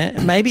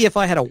 Yeah, maybe if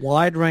I had a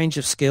wide range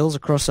of skills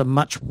across a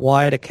much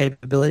wider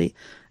capability.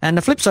 And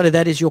the flip side of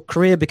that is your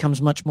career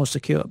becomes much more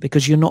secure,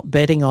 because you're not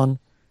betting on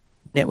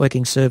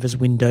networking servers,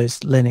 Windows,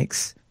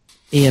 Linux,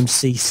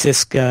 EMC,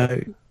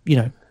 Cisco,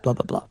 blah,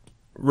 blah, blah.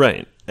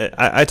 Right.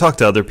 I talk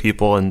to other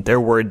people, and they're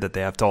worried that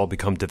they have to all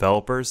become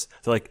developers.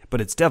 They're like, but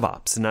it's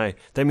DevOps, and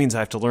that means I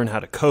have to learn how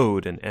to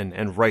code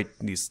and write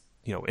these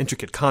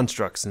intricate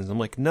constructs. And I'm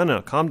like,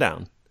 no, calm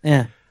down.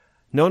 Yeah.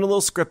 Knowing a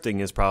little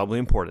scripting is probably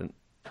important,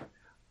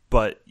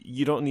 but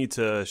you don't need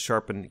to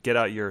get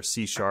out your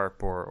C#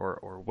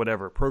 or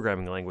whatever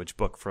programming language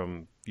book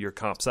from your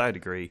comp sci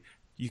degree.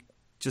 You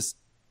just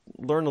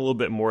learn a little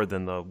bit more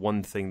than the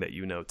one thing that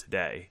you know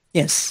today.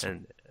 Yes.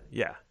 And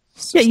yeah.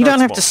 So you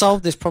don't have to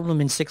solve this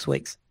problem in 6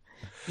 weeks.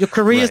 Your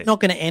career is not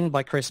going to end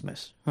by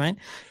Christmas, right?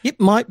 It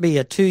might be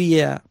a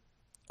 2-year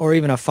or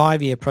even a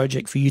 5-year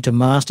project for you to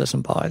master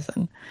some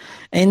Python.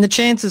 And the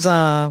chances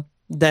are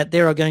that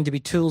there are going to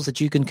be tools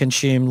that you can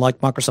consume, like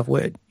Microsoft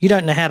Word. You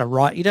don't know how to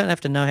write. You don't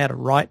have to know how to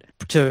write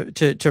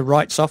to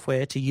write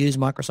software to use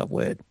Microsoft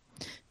Word.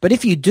 But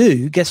if you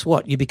do, guess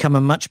what? You become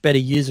a much better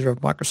user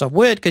of Microsoft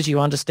Word because you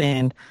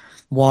understand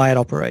why it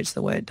operates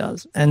the way it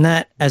does. And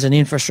that, as an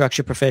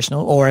infrastructure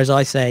professional, or as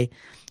I say,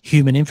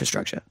 human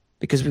infrastructure,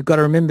 because we've got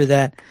to remember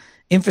that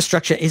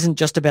infrastructure isn't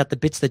just about the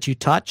bits that you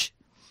touch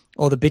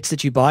or the bits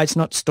that you buy. It's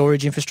not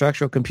storage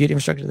infrastructure or compute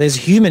infrastructure. There's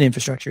human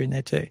infrastructure in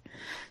there too.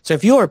 So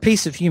if you're a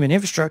piece of human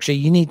infrastructure,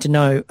 you need to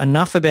know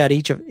enough about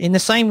in the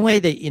same way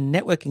that in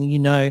networking, you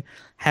know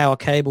how a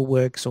cable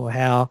works, or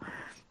how,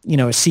 a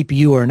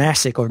CPU or an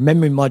ASIC or a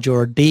memory module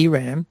or a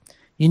DRAM.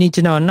 You need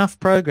to know enough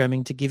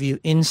programming to give you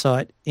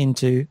insight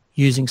into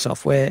using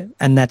software,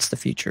 and that's the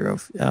future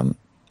of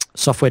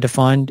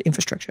software-defined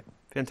infrastructure.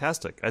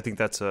 Fantastic. I think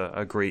that's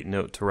a great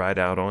note to ride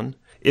out on.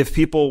 If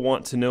people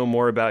want to know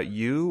more about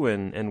you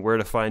and where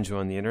to find you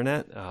on the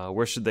internet,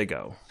 where should they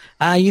go?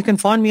 You can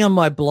find me on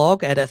my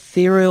blog at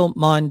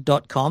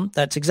etherealmind.com.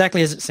 That's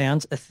exactly as it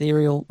sounds,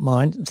 Ethereal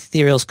Mind.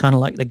 Ethereal's kind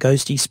of like the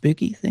ghosty,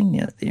 spooky thing.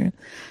 Yeah, Ethereal.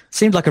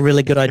 Seemed like a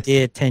really good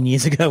idea 10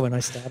 years ago when I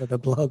started a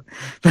blog.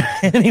 But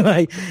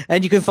anyway,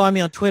 and you can find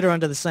me on Twitter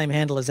under the same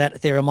handle as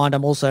 @EtherealMind.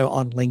 I'm also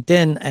on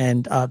LinkedIn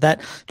and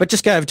that. But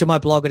just go over to my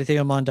blog at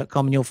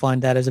etherealmind.com and you'll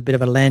find that as a bit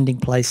of a landing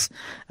place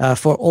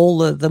for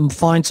all of them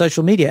fine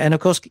social media. And, of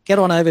course, get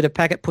on over to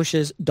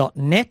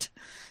packetpushers.net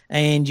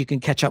and you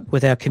can catch up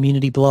with our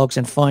community blogs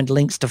and find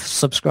links to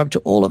subscribe to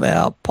all of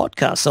our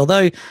podcasts,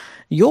 although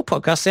your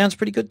podcast sounds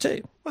pretty good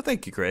too. Well,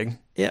 thank you, Greg.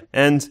 Yeah.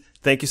 And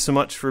thank you so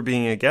much for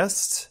being a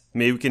guest.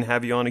 Maybe we can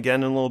have you on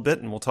again in a little bit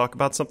and we'll talk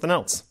about something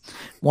else.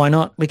 Why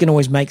not? We can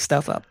always make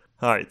stuff up.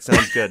 All right.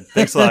 Sounds good.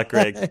 Thanks a lot,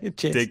 Greg.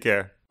 Cheers. Take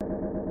care.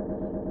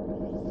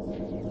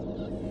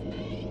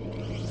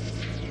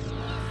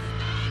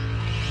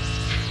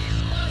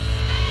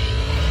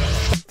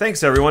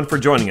 Thanks, everyone, for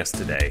joining us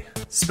today.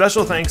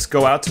 Special thanks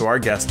go out to our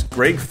guest,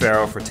 Greg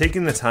Ferro, for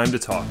taking the time to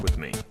talk with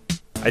me.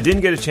 I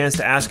didn't get a chance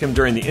to ask him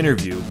during the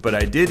interview, but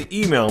I did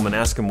email him and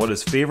ask him what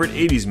his favorite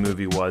 80s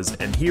movie was,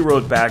 and he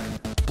wrote back,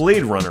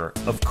 Blade Runner,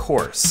 of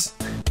course.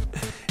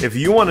 If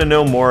you want to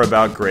know more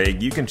about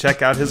Greg, you can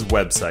check out his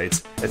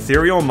websites,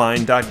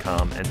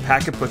 etherealmind.com and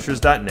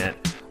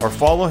packetpushers.net, or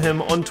follow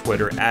him on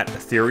Twitter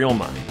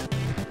 @etherealmind.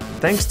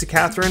 Thanks to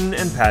Catherine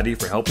and Patty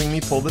for helping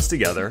me pull this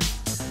together.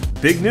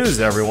 Big news,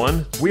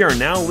 everyone! We are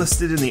now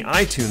listed in the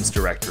iTunes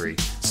directory,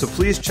 so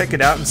please check it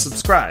out and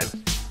subscribe.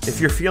 If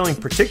you're feeling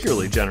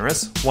particularly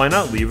generous, why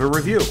not leave a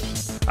review?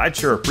 I'd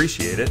sure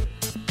appreciate it.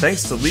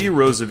 Thanks to Lee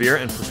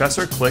Rosevere and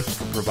Professor Click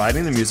for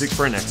providing the music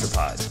for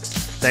AnexiPod.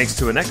 Thanks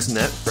to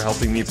Anexinet for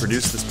helping me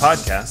produce this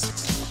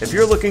podcast. If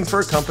you're looking for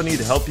a company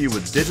to help you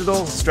with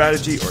digital,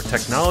 strategy, or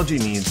technology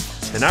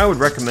needs, then I would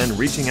recommend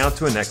reaching out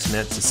to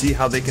Anexinet to see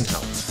how they can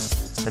help.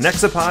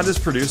 AnexiPod is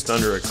produced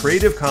under a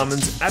Creative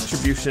Commons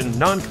Attribution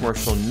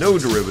Non-Commercial No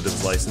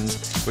Derivatives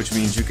license, which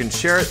means you can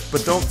share it,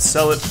 but don't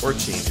sell it or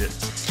change it.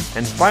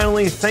 And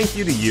finally, thank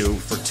you to you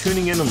for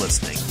tuning in and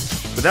listening.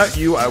 Without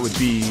you, I would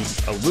be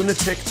a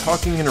lunatic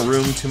talking in a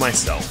room to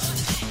myself.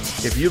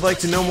 If you'd like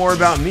to know more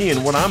about me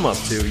and what I'm up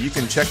to, you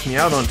can check me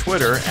out on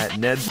Twitter at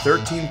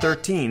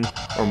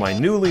Ned1313 or my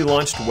newly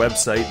launched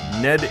website,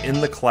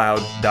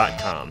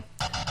 nedinthecloud.com.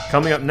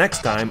 Coming up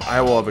next time, I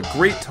will have a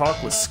great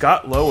talk with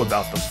Scott Lowe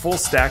about the full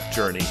stack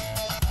journey.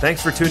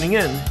 Thanks for tuning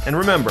in, and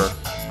remember,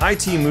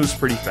 IT moves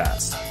pretty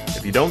fast.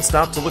 If you don't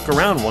stop to look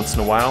around once in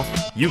a while,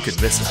 you could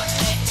miss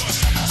it.